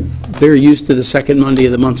used to the second Monday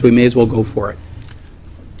of the month, so we may as well go for it.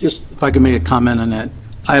 Just if I could make a comment on that.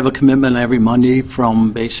 I have a commitment every Monday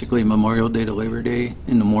from basically Memorial Day to Labor Day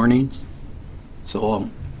in the mornings. So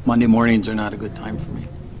Monday mornings are not a good time for me.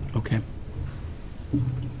 Okay.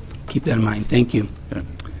 Keep that in mind. Thank you.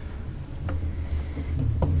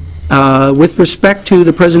 With respect to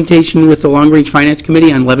the presentation with the Long Range Finance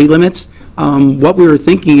Committee on levy limits, what we were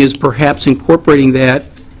thinking is perhaps incorporating that.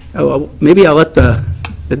 Maybe I'll let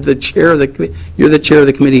the chair of the committee, you're the chair of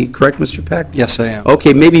the committee, correct, Mr. Peck? Yes, I am.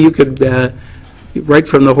 Okay, maybe you could, right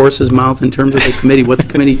from the horse's mouth in terms of the committee, what the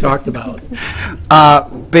committee talked about.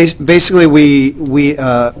 Basically, we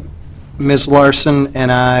Ms. Larson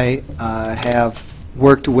and I have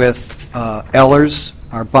worked with Ellers,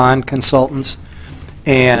 our bond consultants,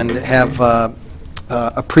 and have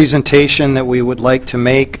a presentation that we would like to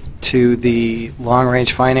make to the Long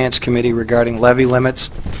Range Finance Committee regarding levy limits.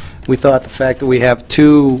 We thought the fact that we have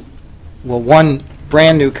one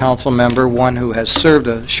brand-new council member, one who has served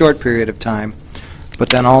a short period of time, but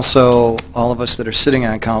then also all of us that are sitting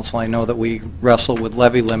on council, I know that we wrestle with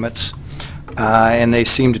levy limits, and they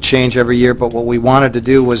seem to change every year, but what we wanted to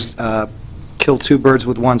do was kill two birds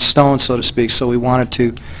with one stone, so to speak, so we wanted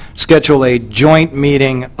to schedule a joint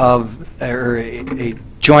meeting or a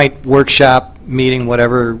joint workshop meeting,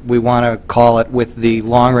 whatever we want to call it, with the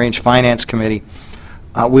Long Range Finance Committee.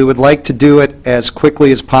 We would like to do it as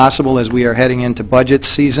quickly as possible as we are heading into budget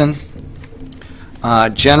season.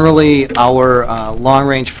 Generally, our Long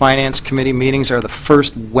Range Finance Committee meetings are the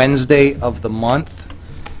first Wednesday of the month.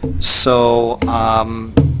 So,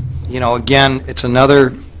 again, it's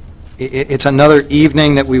another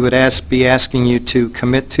evening that we would be asking you to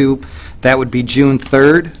commit to. That would be June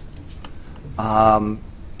 3rd.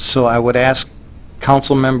 So I would ask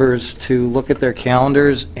council members to look at their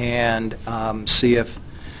calendars and see if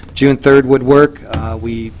June 3rd would work.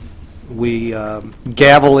 We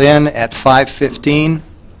gavel in at 5:15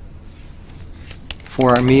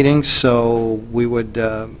 for our meetings, so we would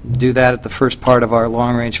do that at the first part of our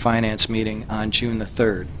long-range finance meeting on June the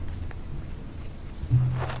 3rd.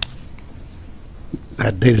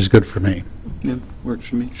 That date is good for me. Yeah, works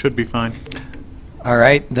for me. Should be fine. All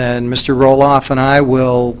right, then Mr. Roloff and I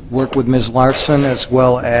will work with Ms. Larson as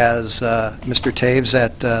well as Mr. Taves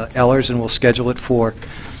at Ellers, and we'll schedule it for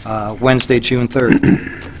Wednesday, June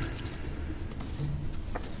 3rd.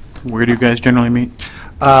 Where do you guys generally meet?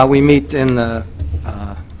 We meet in the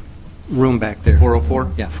room back there.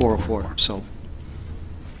 404? Yeah, 404, so.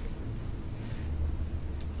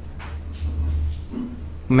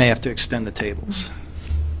 We may have to extend the tables.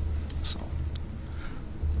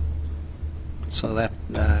 So that,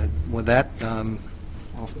 with that,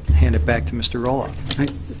 I'll hand it back to Mr. Roloff. I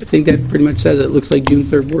think that pretty much says it. Looks like June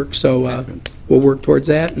 3rd works, so we'll work towards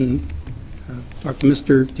that and talk to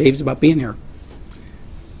Mr. Taves about being here.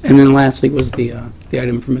 And then lastly was the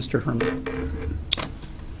item for Mr. Herman.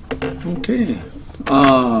 Okay.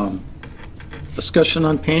 Discussion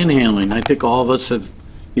on panhandling. I think all of us have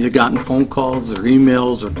either gotten phone calls or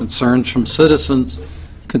emails or concerns from citizens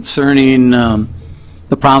concerning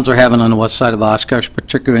the problems they're having on the west side of Oshkosh,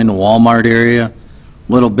 particularly in the Walmart area,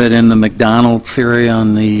 a little bit in the McDonald's area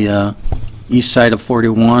on the east side of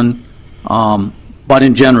 41, but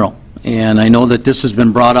in general. And I know that this has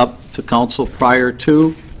been brought up to council prior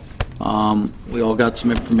to. We all got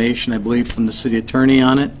some information, I believe, from the city attorney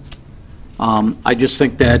on it. I just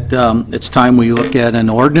think that it's time we look at an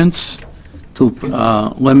ordinance to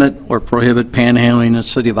limit or prohibit panhandling in the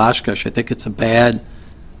city of Oshkosh. I think it's a bad,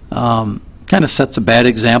 kind of sets a bad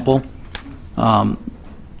example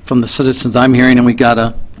from the citizens I'm hearing, and we got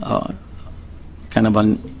a kind of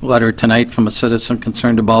a letter tonight from a citizen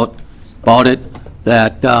concerned about it,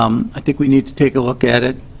 that I think we need to take a look at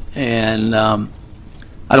it. And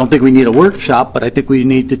I don't think we need a workshop, but I think we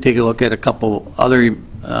need to take a look at a couple other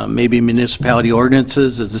maybe municipality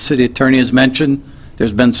ordinances. As the city attorney has mentioned,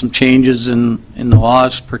 there's been some changes in the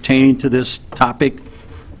laws pertaining to this topic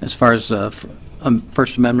as far as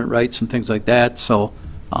First Amendment rights and things like that. So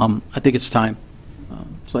I think it's time.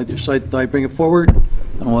 So I bring it forward. I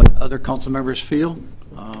don't know what other council members feel.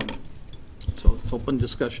 So it's open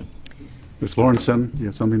discussion. Ms. Lawrenson, you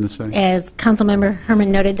have something to say? As Councilmember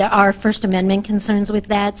Herman noted, there are First Amendment concerns with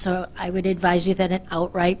that, so I would advise you that an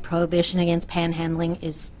outright prohibition against panhandling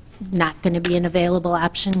is not going to be an available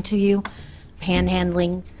option to you.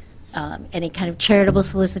 Panhandling, any kind of charitable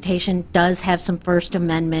solicitation does have some First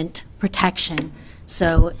Amendment protection.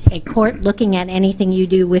 So a court looking at anything you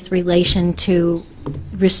do with relation to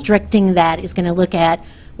restricting that is going to look at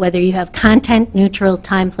whether you have content-neutral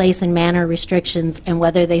time, place, and manner restrictions, and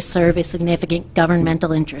whether they serve a significant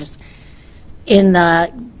governmental interest. In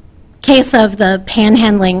the case of the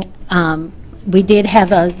panhandling, we did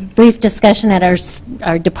have a brief discussion at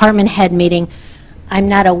our department head meeting. I'm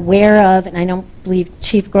not aware of, and I don't believe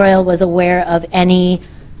Chief Groyle was aware of any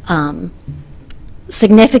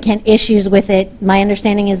significant issues with it. My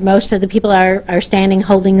understanding is most of the people are standing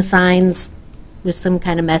holding signs with some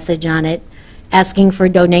kind of message on it, asking for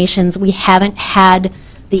donations. We haven't had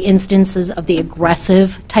the instances of the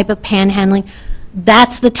aggressive type of panhandling.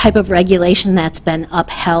 That's the type of regulation that's been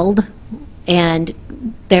upheld, and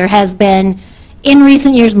there has been, in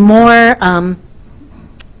recent years, more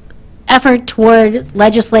effort toward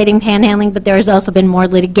legislating panhandling, but there has also been more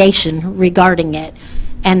litigation regarding it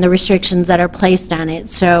and the restrictions that are placed on it.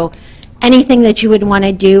 So anything that you would want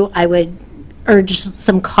to do, I would urge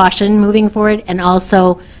some caution moving forward, and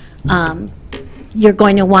also you're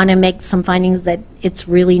going to want to make some findings that it's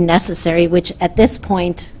really necessary, which at this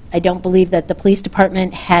point, I don't believe that the police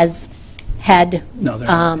department has had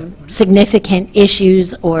significant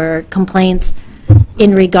issues or complaints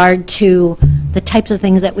in regard to the types of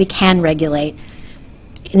things that we can regulate.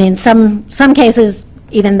 And in some cases,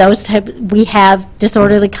 even those types, we have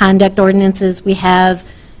disorderly conduct ordinances, we have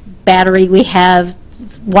battery, we have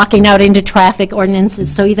walking out into traffic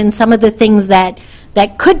ordinances. So even some of the things that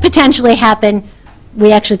could potentially happen,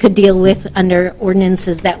 we actually could deal with under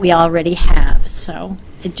ordinances that we already have. So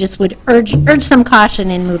it just would urge some caution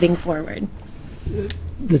in moving forward.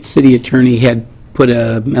 The city attorney had put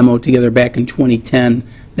a memo together back in 2010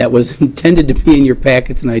 that was intended to be in your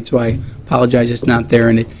packet tonight, so I apologize it's not there,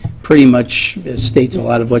 and it pretty much states a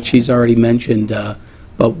lot of what she's already mentioned.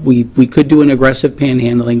 But we could do an aggressive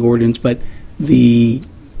panhandling ordinance, but the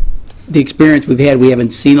experience we've had, we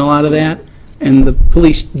haven't seen a lot of that, and the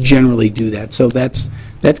police generally do that. So that's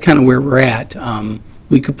kind of where we're at.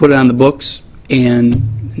 We could put it on the books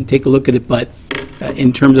and take a look at it, but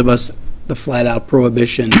in terms of us, the flat-out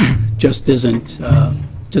prohibition just isn't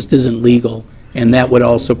legal, and that would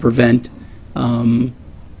also prevent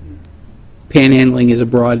panhandling is a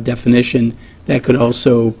broad definition that could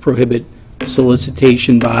also prohibit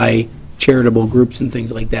solicitation by charitable groups and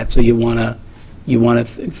things like that. So you want to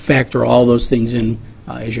factor all those things in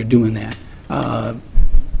as you're doing that.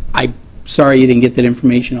 I'm sorry you didn't get that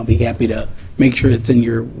information. I'll be happy to make sure it's in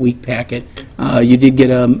your week packet. You did get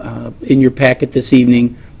in your packet this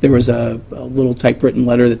evening, there was a little typewritten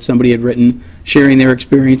letter that somebody had written sharing their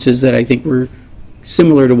experiences that I think were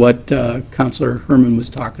similar to what Councilor Herman was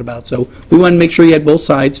talking about. So we want to make sure you had both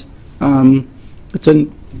sides. It's a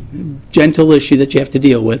gentle issue that you have to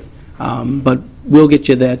deal with, but we'll get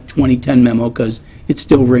you that 2010 memo because it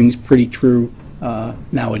still rings pretty true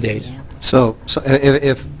nowadays. So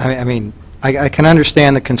if I mean, I can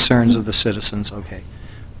understand the concerns of the citizens, okay.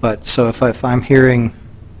 But so if I'm hearing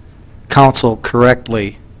council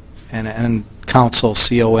correctly, and council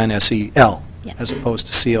C-O-N-S-E-L, as opposed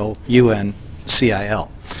to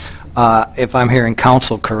C-O-U-N-C-I-L, if I'm hearing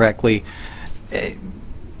council correctly,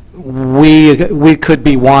 we could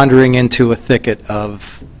be wandering into a thicket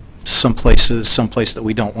of someplace that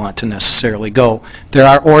we don't want to necessarily go. There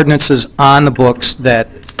are ordinances on the books that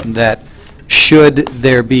should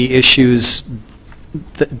there be issues,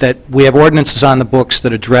 that we have ordinances on the books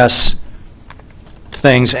that address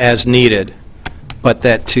things as needed, but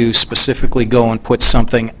that to specifically go and put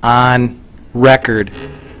something on record,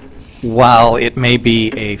 while it may be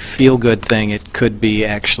a feel-good thing, it could be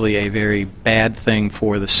actually a very bad thing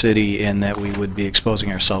for the city in that we would be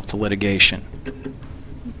exposing ourselves to litigation.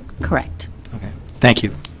 Correct. Okay. Thank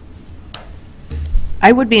you.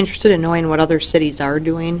 I would be interested in knowing what other cities are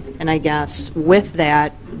doing, and I guess with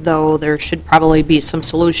that, though, there should probably be some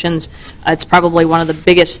solutions. It's probably one of the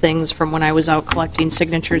biggest things from when I was out collecting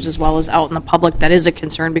signatures as well as out in the public that is a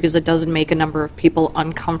concern because it does make a number of people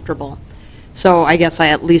uncomfortable. So I guess I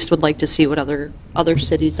at least would like to see what other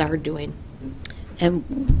cities are doing.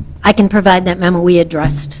 And I can provide that memo. We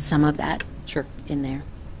addressed some of that in there.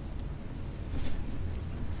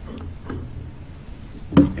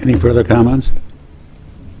 Any further comments?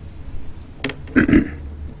 All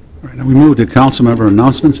right, now we move to council member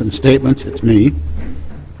announcements and statements. It's me.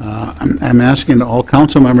 I'm asking that all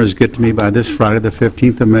council members get to me by this Friday, the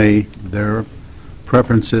 15th of May, their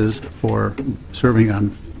preferences for serving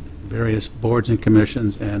on various boards and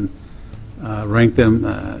commissions, and rank them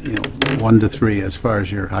 1 to 3 as far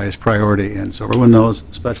as your highest priority. And so everyone knows,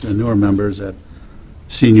 especially the newer members, that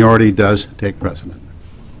seniority does take precedent.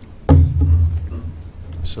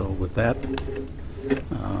 So with that,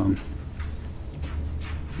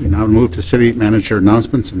 we now move to city manager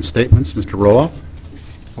announcements and statements. Mr. Roloff?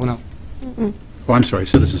 Oh, no. Oh, I'm sorry,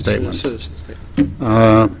 citizen statements. Citizen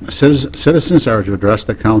statements. Citizens are to address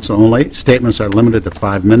the council only. Statements are limited to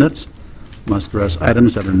 5 minutes. Must address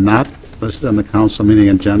items that are not listed on the council meeting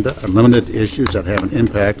agenda, are limited to issues that have an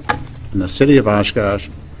impact in the city of Oshkosh.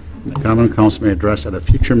 And the common council may address at a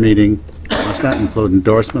future meeting. Must not include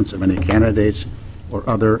endorsements of any candidates or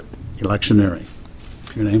other electioneering.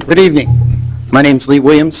 Your name? Good evening. My name's Lee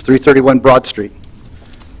Williams, 331 Broad Street.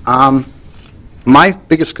 My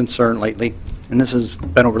biggest concern lately, and this has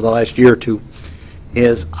been over the last year or two,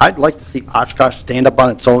 is I'd like to see Oshkosh stand up on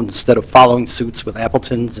its own instead of following suits with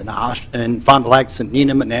Appletons and Fond du Lacs and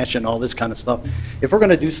Neenah Menashe and all this kind of stuff. If we're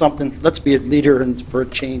going to do something, let's be a leader for a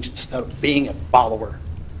change instead of being a follower.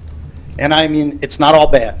 And I mean, it's not all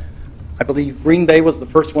bad. I believe Green Bay was the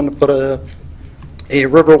first one to put a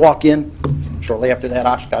river walk in. Shortly after that,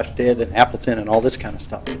 Oshkosh did, and Appleton, and all this kind of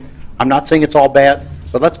stuff. I'm not saying it's all bad,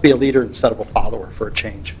 but let's be a leader instead of a follower for a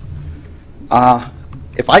change.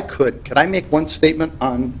 If I could I make one statement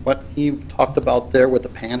on what he talked about there with the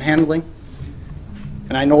panhandling?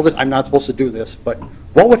 And I know that I'm not supposed to do this, but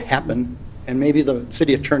what would happen, and maybe the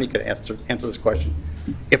city attorney could answer this question,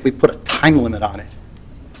 if we put a time limit on it?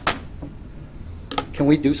 Can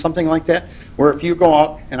we do something like that? Where if you go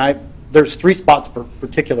out, and there's 3 spots per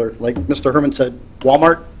particular, like Mr. Herman said,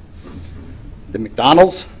 Walmart, the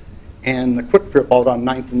McDonald's, and the Quick Trip out on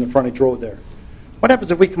 9th and the frontage road there. What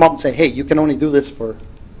happens if we come up and say, hey, you can only do this for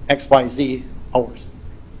X, Y, Z hours?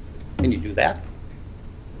 Can you do that?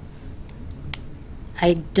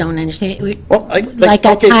 I don't understand. Well, like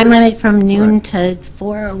a time limit from noon to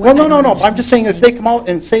 4 or what? Well, no. I'm just saying if they come out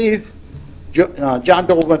and say John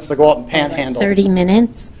Doe wants to go out and panhandle. 30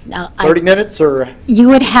 minutes? 30 minutes or? You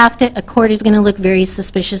would have to, a court is going to look very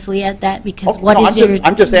suspiciously at that because I'm just you would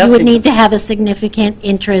asking. need to have a significant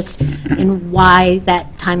interest in why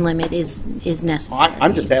that time limit is necessary.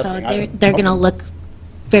 I'm just asking. So they're going to look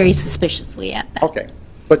very suspiciously at that. Okay.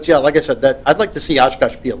 But yeah, like I said, I'd like to see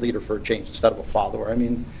Oshkosh be a leader for a change instead of a follower. I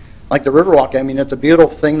mean, like the Riverwalk, I mean, it's a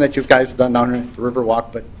beautiful thing that you guys have done down here at the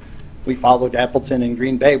Riverwalk, but we followed Appleton and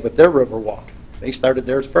Green Bay with their Riverwalk. They started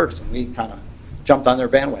theirs first, and we kind of jumped on their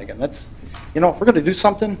bandwagon. That's, if we're going to do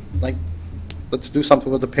something, like, let's do something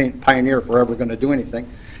with the Pioneer if we're ever going to do anything,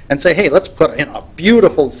 and say, hey, let's put in a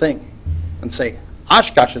beautiful thing and say,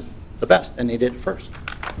 Oshkosh is the best, and they did it first.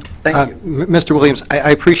 Thank you. Mr. Williams,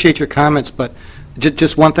 I appreciate your comments, but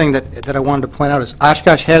just one thing that I wanted to point out is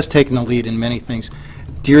Oshkosh has taken the lead in many things.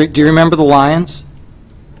 Do you remember the Lions?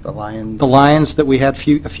 The Lions. The Lions that we had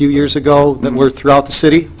a few years ago that were throughout the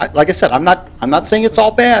city? Like I said, I'm not saying it's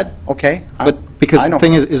all bad, okay? But because the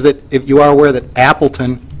thing is that if you are aware that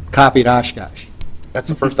Appleton copied Oshkosh. That's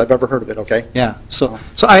the first I've ever heard of it, okay? Yeah, so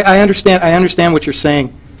I understand what you're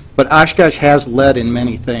saying, but Oshkosh has led in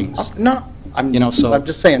many things. No, I'm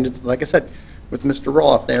just saying, it's, like I said, with Mr.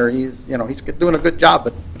 Roloff there, he's doing a good job,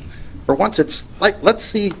 but for once, it's like, let's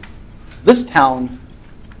see this town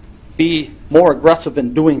be more aggressive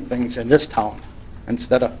in doing things in this town,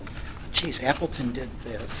 instead of, geez, Appleton did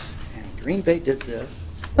this, and Green Bay did this,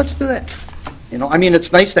 let's do that. I mean,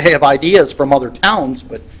 it's nice to have ideas from other towns,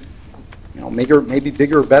 but, maybe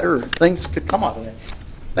bigger, better things could come out of that.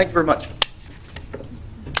 Thank you very much.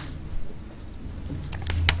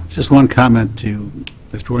 Just one comment to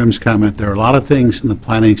Mr. Williams' comment. There are a lot of things in the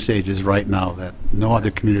planning stages right now that no other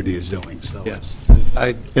community is doing. So yes,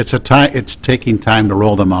 it's taking time to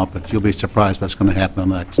roll them out, but you'll be surprised what's going to happen in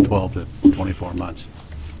the next 12 to 24 months.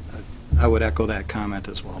 I would echo that comment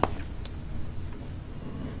as well.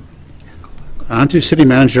 On to city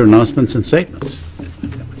manager announcements and statements.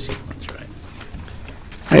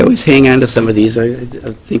 I always hang on to some of these. I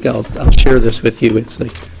think I'll share this with you. It's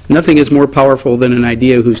like, nothing is more powerful than an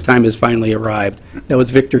idea whose time has finally arrived. That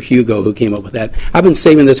was Victor Hugo who came up with that. I've been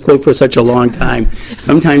saving this quote for such a long time.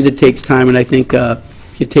 Sometimes it takes time, and I think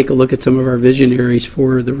if you take a look at some of our visionaries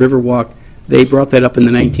for the Riverwalk, they brought that up in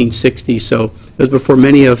the 1960s, so it was before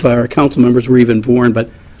many of our council members were even born, but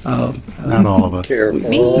not all of us.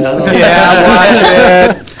 Careful. Yeah, watch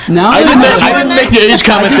it. Now I didn't make the age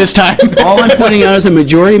comment this time. All I'm pointing out is a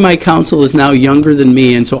majority of my council is now younger than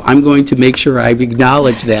me, and so I'm going to make sure I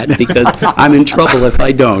acknowledge that, because I'm in trouble if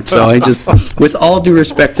I don't. So I just, with all due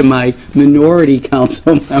respect to my minority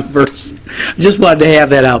council members, I just wanted to have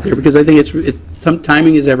that out there, because I think some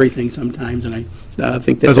timing is everything sometimes, and I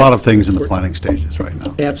think that there's a lot of things in the planning stages right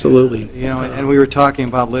now. Absolutely. And we were talking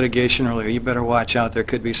about litigation earlier. You better watch out. There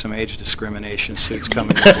could be some age discrimination suits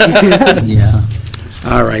coming. Yeah.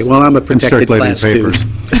 All right. Well, I'm a protected class too. Papers.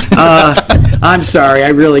 I'm sorry. I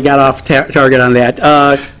really got off target on that.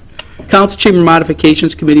 Council Chamber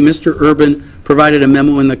Modifications Committee, Mr. Urban provided a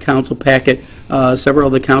memo in the council packet. Several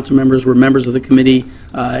of the council members were members of the committee.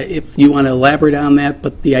 If you want to elaborate on that,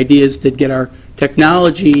 but the idea is to get our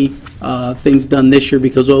technology things done this year,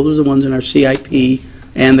 because those are the ones in our CIP,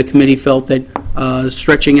 and the committee felt that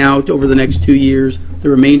stretching out over the next 2 years, the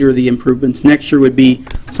remainder of the improvements next year would be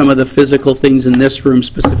some of the physical things in this room,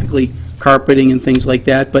 specifically carpeting and things like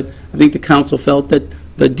that. But I think the council felt that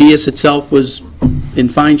the dais itself was in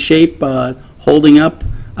fine shape, holding up.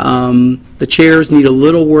 The chairs need a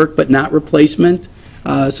little work, but not replacement.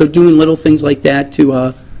 So doing little things like that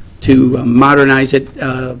to modernize it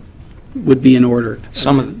would be in order.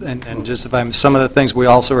 Some of the things we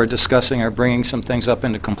also are discussing are bringing some things up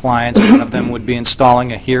into compliance. One of them would be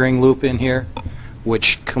installing a hearing loop in here,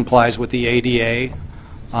 which complies with the ADA.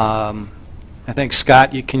 I think,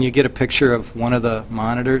 Scott, can you get a picture of one of the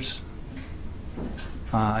monitors?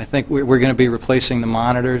 I think we're going to be replacing the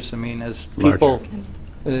monitors. I mean, as people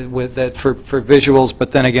with that for visuals,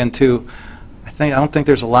 but then again, too, I don't think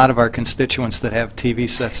there's a lot of our constituents that have TV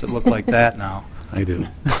sets that look like that now. I do.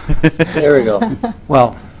 There we go.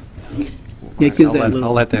 Well,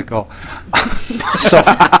 I'll let that go.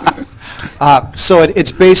 So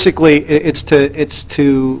it's basically it's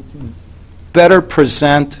to better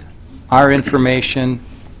present our information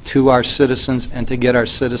to our citizens and to get our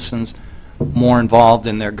citizens more involved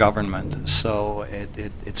in their government. So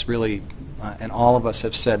it's really, and all of us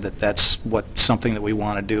have said that that's something that we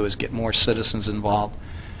want to do, is get more citizens involved.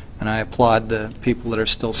 And I applaud the people that are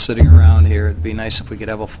still sitting around here. It'd be nice if we could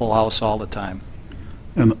have a full house all the time.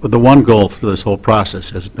 And the one goal through this whole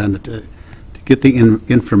process has been to get the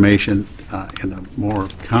information in a more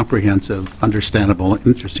comprehensive, understandable,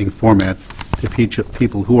 interesting format to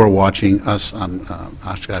people who are watching us on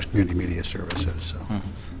Oshkosh Community Media Services. So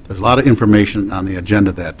there's a lot of information on the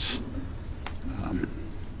agenda that's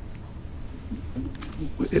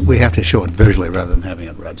we have to show it visually rather than having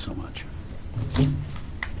it read so much.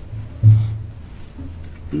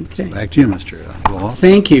 Okay. So back to you, Mr. Roloff.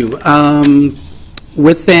 Thank you.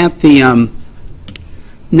 With that, the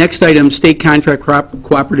next item, state contract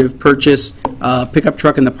cooperative purchase, pickup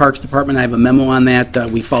truck in the Parks Department. I have a memo on that.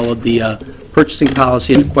 We followed the purchasing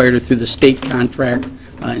policy and acquired it through the state contract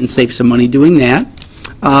and saved some money doing that.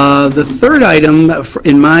 The third item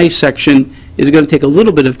in my section is going to take a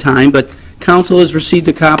little bit of time, but Council has received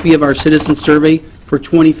a copy of our citizen survey for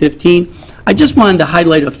 2015. I just wanted to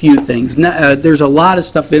highlight a few things. There's a lot of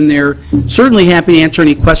stuff in there. Certainly happy to answer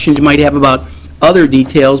any questions you might have about other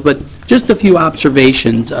details, but just a few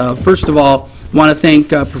observations. First of all, I want to thank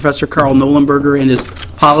Professor Carl Nolenberger and his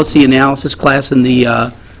policy analysis class in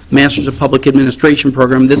the Masters of Public Administration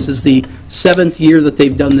program. This is the 7th year that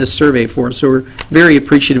they've done this survey for us, so we're very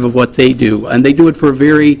appreciative of what they do. And they do it for a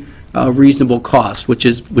very reasonable cost, which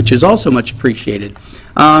is also much appreciated.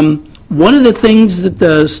 One of the things that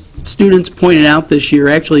the students pointed out this year,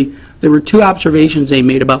 actually, there were 2 observations they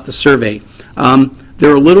made about the survey.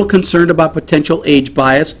 They're a little concerned about potential age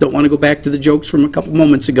bias. Don't want to go back to the jokes from a couple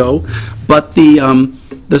moments ago, but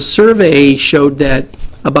the survey showed that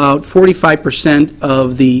about 45%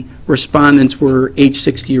 of the respondents were age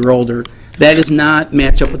 60 or older. That does not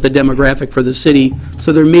match up with the demographic for the city,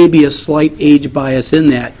 so there may be a slight age bias in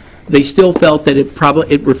that. They still felt that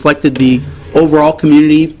it reflected the overall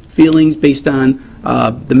community feelings based on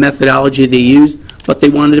the methodology they used, but they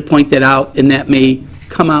wanted to point that out, and that may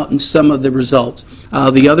come out in some of the results.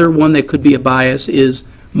 The other one that could be a bias is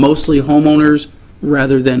mostly homeowners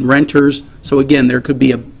rather than renters. So again, there could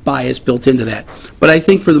be a bias built into that. But I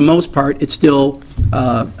think for the most part, it's still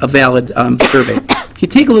a valid survey. If you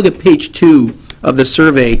take a look at page 2 of the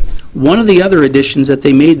survey, one of the other additions that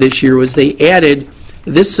they made this year was they added,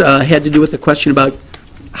 this had to do with the question about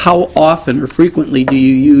how often or frequently do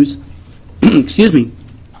you use, excuse me,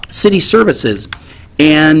 city services.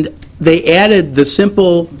 And they added the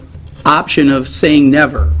simple option of saying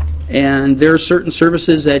never. And there are certain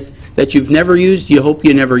services that you've never used, you hope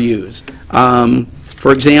you never use.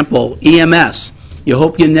 For example, EMS. You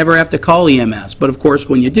hope you never have to call EMS. But of course,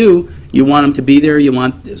 when you do, you want them to be there. You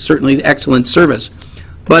want certainly excellent service.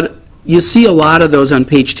 But you see a lot of those on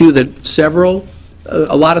page 2 that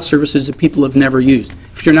a lot of services that people have never used.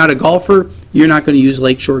 If you're not a golfer, you're not going to use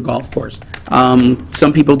Lakeshore Golf Course.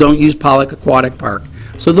 Some people don't use Pollock Aquatic Park.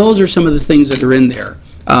 So those are some of the things that are in there.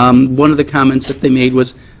 One of the comments that they made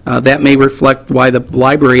was that may reflect why the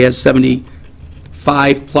library has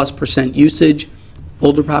 75+% usage.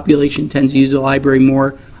 Older population tends to use the library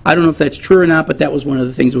more. I don't know if that's true or not, but that was one of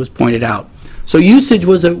the things that was pointed out. So usage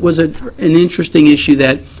was an interesting issue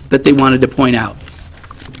that they wanted to point out.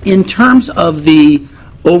 In terms of the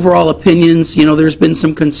overall opinions, there's been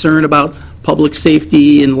some concern about public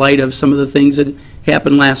safety in light of some of the things that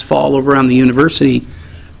happened last fall over on the university.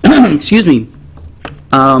 Excuse me.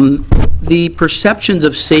 The perceptions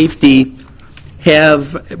of safety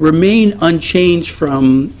have remained unchanged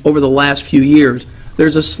from over the last few years.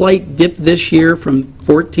 There's a slight dip this year from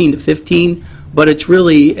 14 to 15, but it's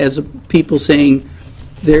really, as people saying,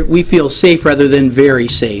 we feel safe rather than very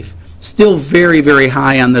safe. Still very, very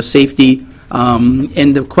high on the safety,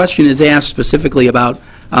 and the question is asked specifically about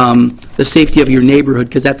the safety of your neighborhood,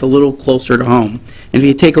 because that's a little closer to home. And if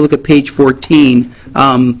you take a look at page 14,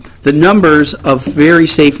 the numbers of very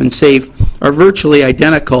safe and safe are virtually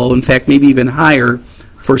identical, in fact, maybe even higher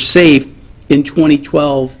for safe in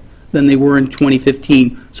 2012 than they were in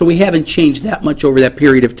 2015. So we haven't changed that much over that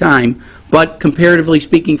period of time, but comparatively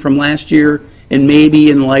speaking from last year, and maybe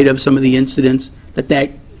in light of some of the incidents,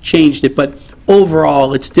 that changed it. But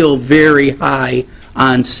overall, it's still very high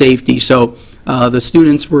on safety. So the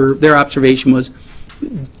students their observation was,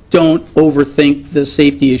 don't overthink the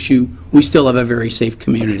safety issue. We still have a very safe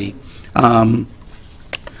community.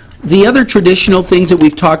 The other traditional things that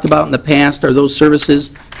we've talked about in the past are those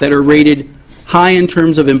services that are rated high in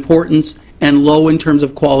terms of importance and low in terms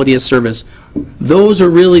of quality of service. Those are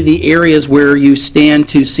really the areas where you stand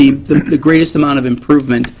to see the greatest amount of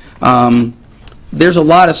improvement. There's a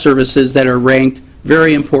lot of services that are ranked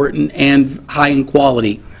very important and high in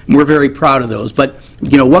quality. And we're very proud of those. But,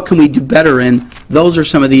 what can we do better in? Those are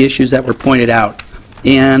some of the issues that were pointed out.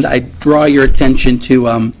 And I draw your attention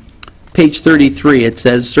to page 33. It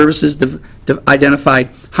says services identified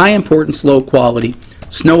high importance, low quality.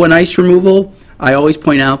 Snow and ice removal. I always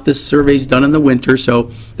point out this survey is done in the winter, so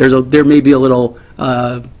there may be a little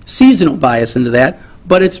seasonal bias into that,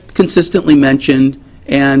 but it's consistently mentioned,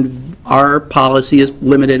 and our policy is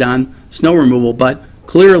limited on snow removal, but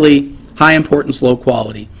clearly high importance, low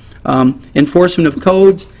quality. Enforcement of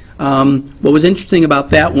codes. What was interesting about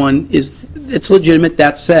that one is it's legitimate,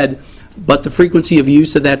 that said, but the frequency of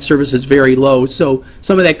use of that service is very low, so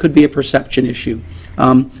some of that could be a perception issue.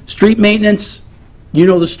 Street maintenance. You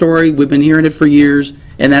know the story. We've been hearing it for years,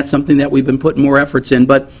 and that's something that we've been putting more efforts in,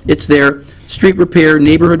 but it's there. Street repair,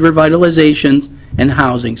 neighborhood revitalizations, and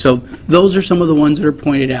housing. So those are some of the ones that are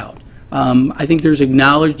pointed out. I think there's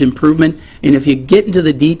acknowledged improvement, and if you get into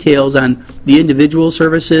the details on the individual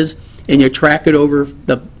services and you track it over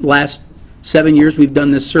the last 7 years we've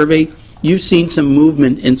done this survey, you've seen some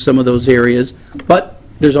movement in some of those areas, but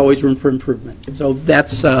there's always room for improvement. So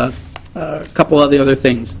that's a couple of the other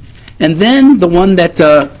things. And then the one that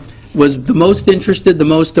was the most interested, the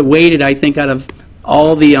most awaited, I think, out of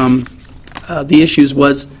all the issues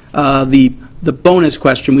was the bonus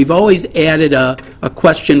question. We've always added a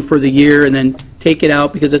question for the year and then take it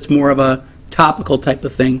out because it's more of a topical type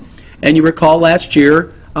of thing. And you recall last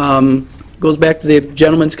year, goes back to the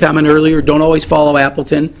gentleman's comment earlier, don't always follow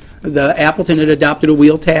Appleton. The Appleton had adopted a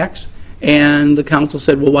wheel tax, and the council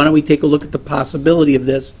said, well, why don't we take a look at the possibility of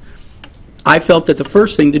this? I felt that the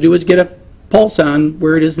first thing to do is get a pulse on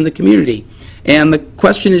where it is in the community. And the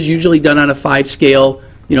question is usually done on a 5 scale,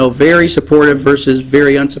 you know, very supportive versus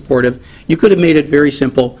very unsupportive. You could have made it very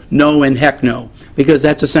simple, no and heck no, because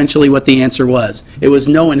that's essentially what the answer was. It was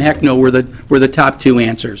no and heck no were the top 2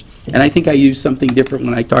 answers. And I think I used something different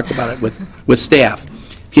when I talked about it with staff.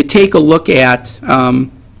 If you take a look at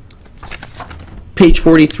page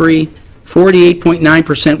 43,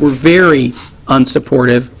 48.9% were very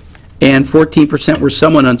unsupportive, and 14% were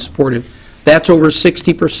somewhat unsupportive. That's over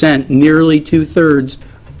 60%, nearly 2/3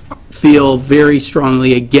 feel very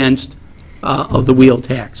strongly against of the wheel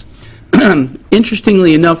tax.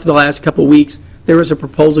 Interestingly enough, the last couple of weeks, there was a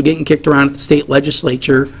proposal getting kicked around at the state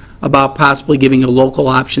legislature about possibly giving a local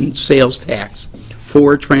option sales tax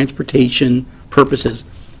for transportation purposes.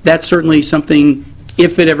 That's certainly something,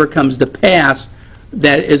 if it ever comes to pass,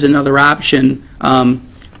 that is another option.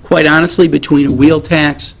 Quite honestly, between a wheel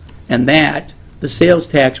tax and that, the sales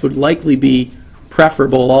tax would likely be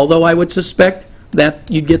preferable, although I would suspect that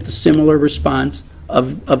you'd get the similar response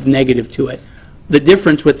of negative to it. The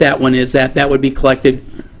difference with that one is that that would be collected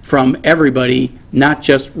from everybody, not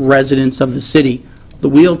just residents of the city. The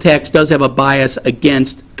wheel tax does have a bias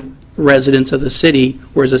against residents of the city,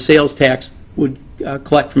 whereas a sales tax would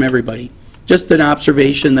collect from everybody. Just an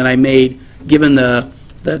observation that I made given the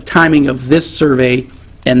timing of this survey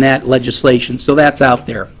and that legislation. So that's out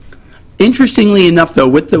there. Interestingly enough, though,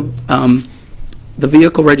 with the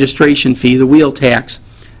vehicle registration fee, the wheel tax,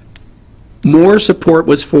 more support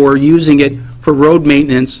was for using it for road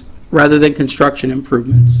maintenance rather than construction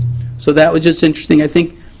improvements. So that was just interesting. I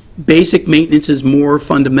think basic maintenance is more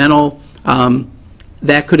fundamental.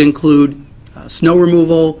 That could include snow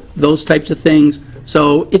removal, those types of things.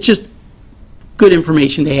 So it's just good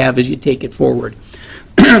information to have as you take it forward.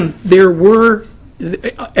 There were,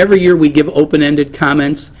 every year we give open-ended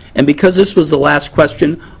comments, and because this was the last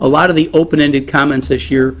question, a lot of the open-ended comments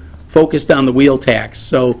this year focused on the wheel tax.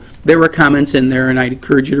 So there were comments in there, and I'd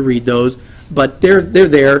encourage you to read those. But they're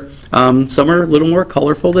there. Some are a little more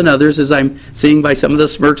colorful than others, as I'm seeing by some of the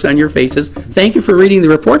smirks on your faces. Thank you for reading the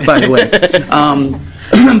report, by the way.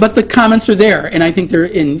 But the comments are there, and I think they're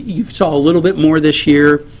in. You saw a little bit more this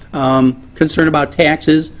year. Concern about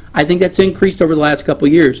taxes. I think that's increased over the last couple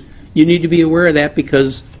of years. You need to be aware of that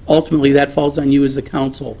because ultimately that falls on you as the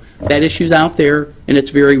council. That issue's out there, and it's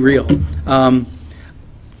very real.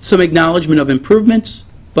 Some acknowledgement of improvements,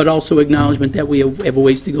 but also acknowledgement that we have a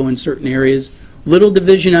ways to go in certain areas. Little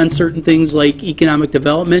division on certain things like economic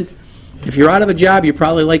development. If you're out of a job, you're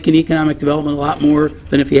probably liking economic development a lot more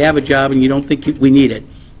than if you have a job and you don't think we need it.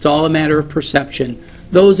 It's all a matter of perception.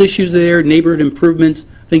 Those issues are there, neighborhood improvements,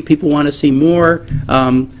 I think people want to see more.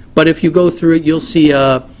 But if you go through it, you'll see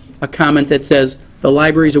a comment that says the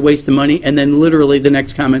library is a waste of money, and then literally the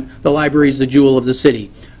next comment, the library is the jewel of the city.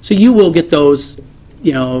 So you will get those,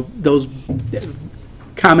 you know, those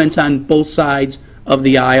comments on both sides of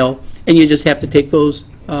the aisle, and you just have to take those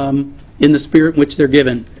in the spirit in which they're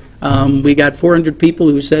given. We got 400 people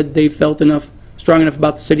who said they felt strong enough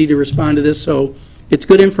about the city to respond to this, so it's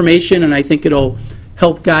good information, and I think it'll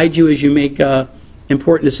help guide you as you make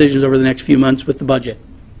important decisions over the next few months with the budget.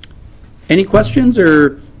 Any questions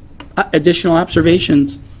or additional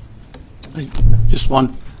observations? Just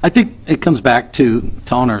one. I think it comes back to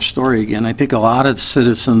telling our story again. I think a lot of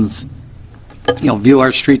citizens, view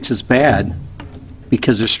our streets as bad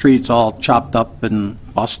because the streets all chopped up and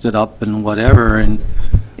busted up and whatever, and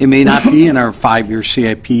it may not be in our 5-year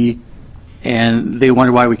CIP, and they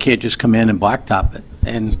wonder why we can't just come in and blacktop it.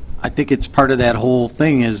 And I think it's part of that whole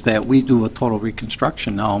thing is that we do a total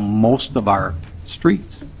reconstruction now on most of our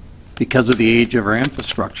streets because of the age of our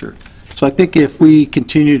infrastructure. So I think if we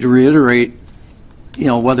continue to reiterate,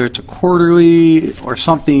 whether it's a quarterly or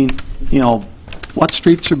something, what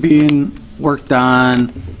streets are being worked on,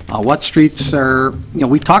 what streets are,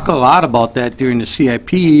 we talk a lot about that during the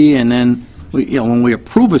CIP, and then when we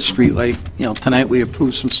approve a street, like, tonight we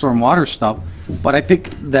approved some stormwater stuff, but I think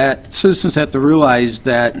that citizens have to realize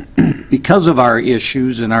that because of our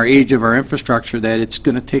issues and our age of our infrastructure, that it's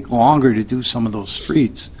going to take longer to do some of those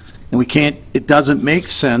streets. And we can't, it doesn't make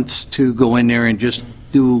sense to go in there and just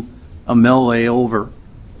do a mill lay over,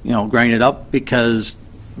 grind it up, because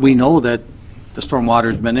we know that the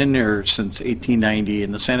stormwater's been in there since 1890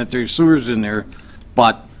 and the sanitary sewer's in there,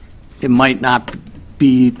 but it might not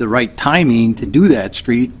be the right timing to do that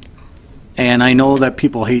street. And I know that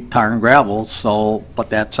people hate tar and gravel, but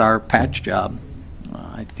that's our patch job.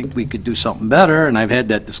 I think we could do something better, and I've had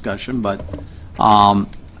that discussion, but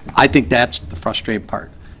I think that's the frustrating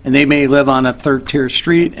part. And they may live on a third-tier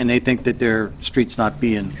street, and they think that their street's not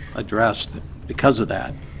being addressed because of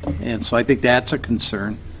that. And so I think that's a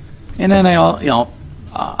concern. And then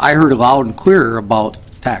I heard loud and clear about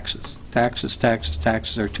taxes.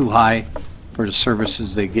 Taxes are too high for the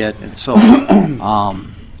services they get, and so we're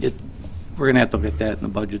going to have to look at that in the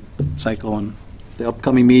budget cycle, and the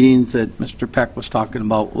upcoming meetings that Mr. Peck was talking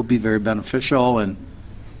about will be very beneficial, and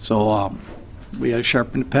so we got to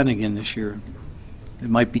sharpen the pen again this year. It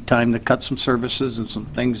might be time to cut some services and some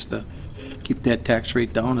things to keep that tax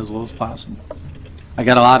rate down as low as possible. I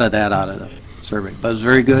got a lot of that out of the survey, but it was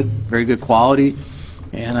very good quality,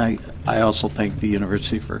 and I also thank the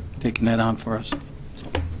university for taking that on for us. So,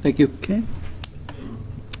 thank you. Okay.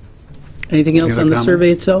 Anything else on the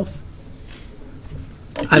survey itself?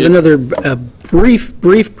 I have another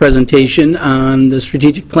brief presentation on the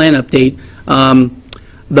strategic plan update.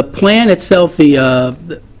 The plan itself,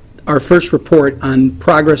 our first report on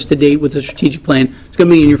progress to date with the strategic plan, is going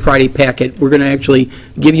to be in your Friday packet. We're going to actually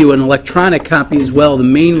give you an electronic copy as well. The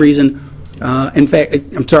main reason, in fact,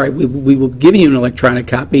 I'm sorry, we will give you an electronic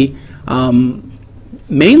copy,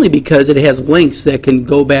 mainly because it has links that can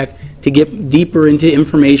go back to get deeper into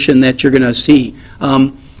information that you're going to see.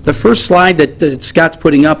 The first slide that Scott's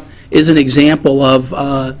putting up is an example of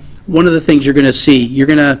one of the things you're going to see. You're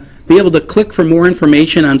going to be able to click for more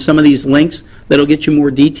information on some of these links that'll get you more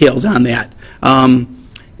details on that.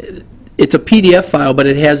 It's a PDF file, but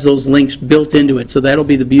it has those links built into it, so that'll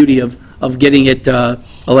be the beauty of getting it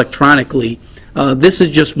electronically. This is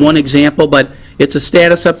just one example, but it's a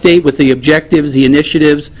status update with the objectives, the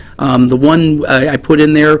initiatives. The one I put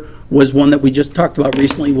in there was one that we just talked about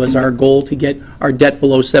recently, was our goal to get our debt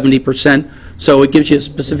below 70%. So it gives you a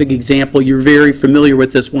specific example. You're very familiar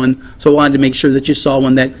with this one, so I wanted to make sure that you saw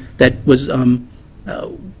one that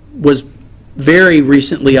was very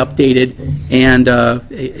recently updated, and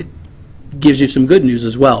it gives you some good news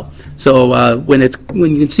as well. So when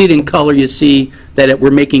you can see it in color, you see that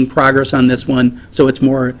we're making progress on this one. So it's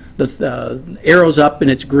more the arrows up and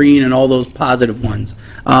it's green and all those positive ones.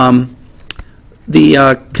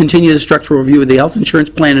 The continuous structural review of the health insurance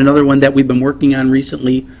plan, another one that we've been working on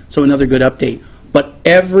recently, so another good update. But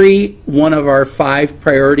every one of our 5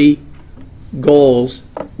 priority goals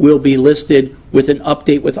will be listed with an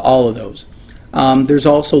update with all of those. There's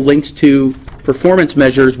also links to performance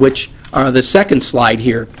measures, which are the second slide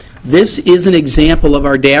here. This is an example of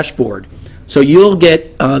our dashboard. So you'll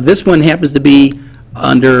get, this one happens to be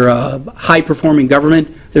under high-performing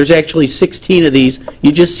government. There's actually 16 of these.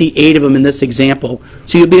 You just see 8 of them in this example.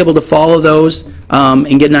 So you'll be able to follow those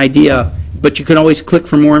and get an idea, but you can always click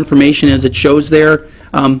for more information as it shows there.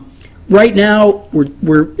 Right now,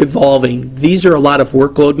 we're evolving. These are a lot of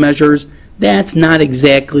workload measures. That's not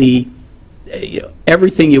exactly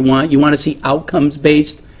everything you want. You want to see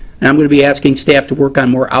outcomes-based, and I'm going to be asking staff to work on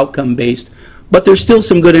more outcome-based. But there's still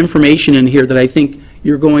some good information in here that I think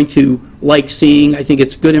you're going to like seeing. I think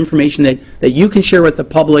it's good information that you can share with the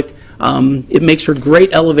public. It makes for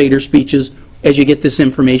great elevator speeches as you get this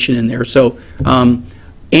information in there. So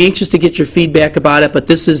anxious to get your feedback about it, but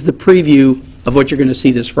this is the preview of what you're going to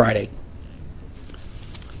see this Friday.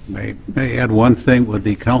 May I add one thing? With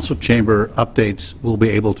the council chamber updates, we'll be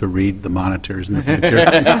able to read the monitors in the future.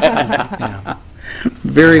 Yeah.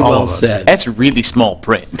 Very well said. That's really small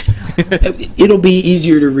print. It'll be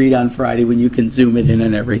easier to read on Friday when you can zoom it in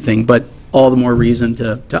and everything, but all the more reason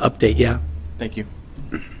to update, yeah. Thank you.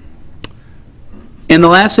 And the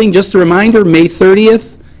last thing, just a reminder, May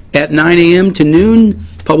 30th at 9 a.m. to noon,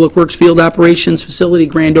 Public Works Field Operations Facility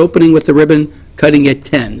grand opening with the ribbon cutting at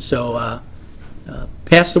 10. So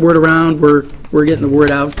pass the word around. We're getting the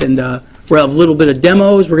word out, and we'll have a little bit of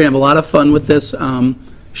demos. We're going to have a lot of fun with this.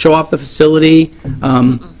 Show off the facility.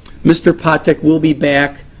 Mr. Patek will be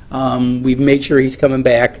back. We've made sure he's coming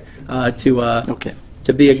back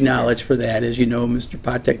to be acknowledged for that. As you know, Mr.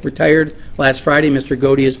 Patek retired last Friday. Mr.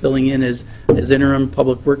 Godey is filling in as interim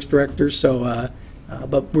Public Works Director. So,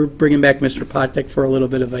 but we're bringing back Mr. Patek for a little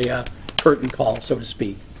bit of a curtain call, so to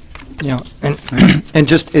speak. You know, and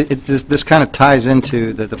just this kind of ties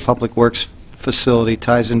into the Public Works facility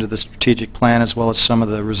ties into the strategic plan as well as some of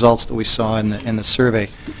the results that we saw in the survey.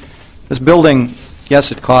 This building,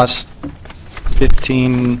 yes, it cost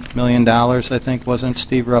 $15 million, I think, wasn't it,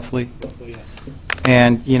 Steve, roughly?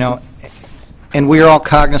 And, you know, and we are all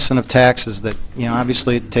cognizant of taxes that, you know,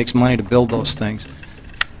 obviously it takes money to build those things.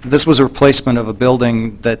 This was a replacement of a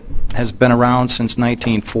building that has been around since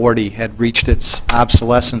 1940, had reached its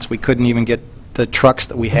obsolescence. We couldn't even get the trucks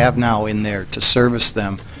that we have now in there to service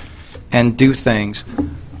them and do things.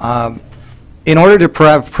 In order to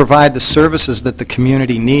provide the services that the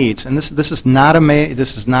community needs, and this is not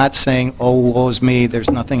this is not saying, oh, woe is me, there's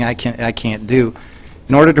nothing I can't do.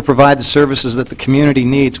 In order to provide the services that the community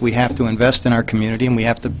needs, we have to invest in our community, and we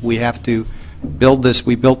have to build this.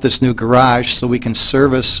 We built this new garage so we can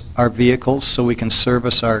service our vehicles, so we can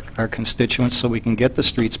service our constituents, so we can get the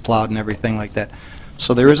streets plowed and everything like that.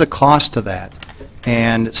 So there is a cost to that,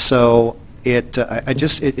 and so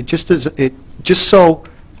just so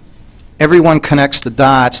everyone connects the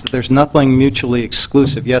dots that there's nothing mutually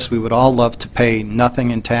exclusive. Yes, we would all love to pay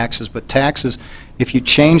nothing in taxes, but taxes, if you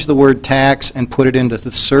change the word tax and put it into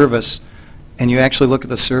the service, and you actually look at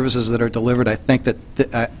the services that are delivered, I think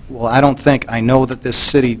that, well, I know that this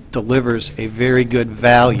city delivers a very good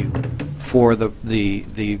value for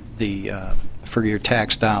for your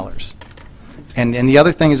tax dollars. And the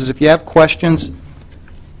other thing is if you have questions,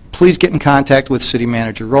 please get in contact with City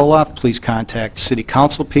Manager Roloff. Please contact City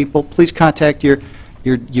Council people. Please contact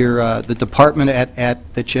the department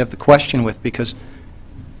that you have the question with, because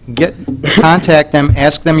contact them,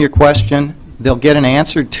 ask them your question. They'll get an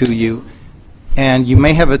answer to you, and you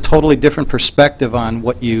may have a totally different perspective on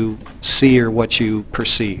what you see or what you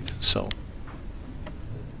perceive. So,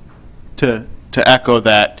 to echo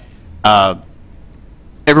that,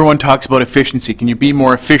 everyone talks about efficiency. Can you be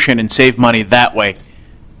more efficient and save money that way?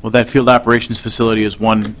 Well, that field operations facility is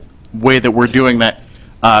one way that we're doing that.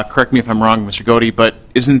 Correct me if I'm wrong, Mr. Godey, but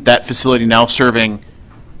isn't that facility now serving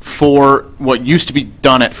what used to be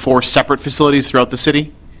done at 4 separate facilities throughout the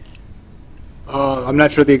city? I'm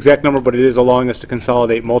not sure the exact number, but it is allowing us to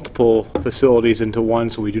consolidate multiple facilities into one,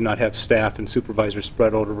 so we do not have staff and supervisors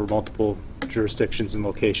spread out over multiple jurisdictions and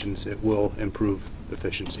locations. It will improve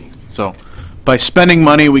efficiency. So by spending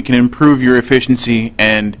money, we can improve your efficiency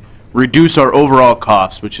and reduce our overall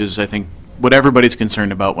costs, which is, I think, what everybody's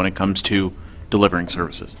concerned about when it comes to delivering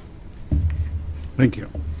services. Thank you.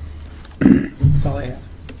 That's all I have.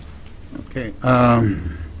 Okay.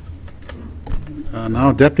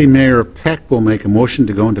 Now Deputy Mayor Peck will make a motion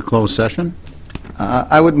to go into closed session.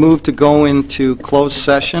 I would move to go into closed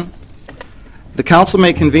session. The council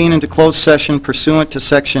may convene into closed session pursuant to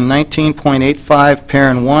Section 19.85,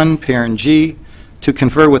 Parent 1, Parent G, to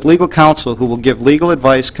confer with legal counsel who will give legal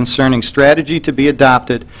advice concerning strategy to be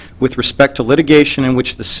adopted with respect to litigation in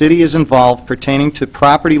which the city is involved pertaining to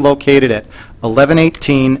property located at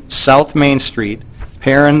 1118 South Main Street,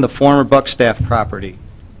 Perrin, the former Buckstaff property.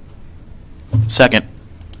 Second.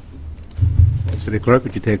 City Clerk,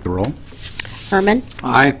 would you take the roll? Herman?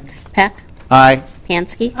 Aye. Peck? Aye.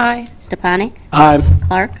 Pansky? Aye. Stepanik? Aye.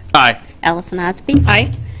 Clark? Aye. Allison Osby?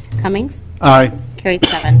 Aye. Cummings? Aye. Carried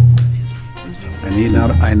 7.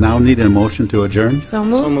 I now need a motion to adjourn. So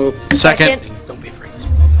moved. So moved. Second. Don't be afraid.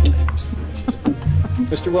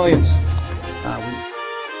 Mr. Williams.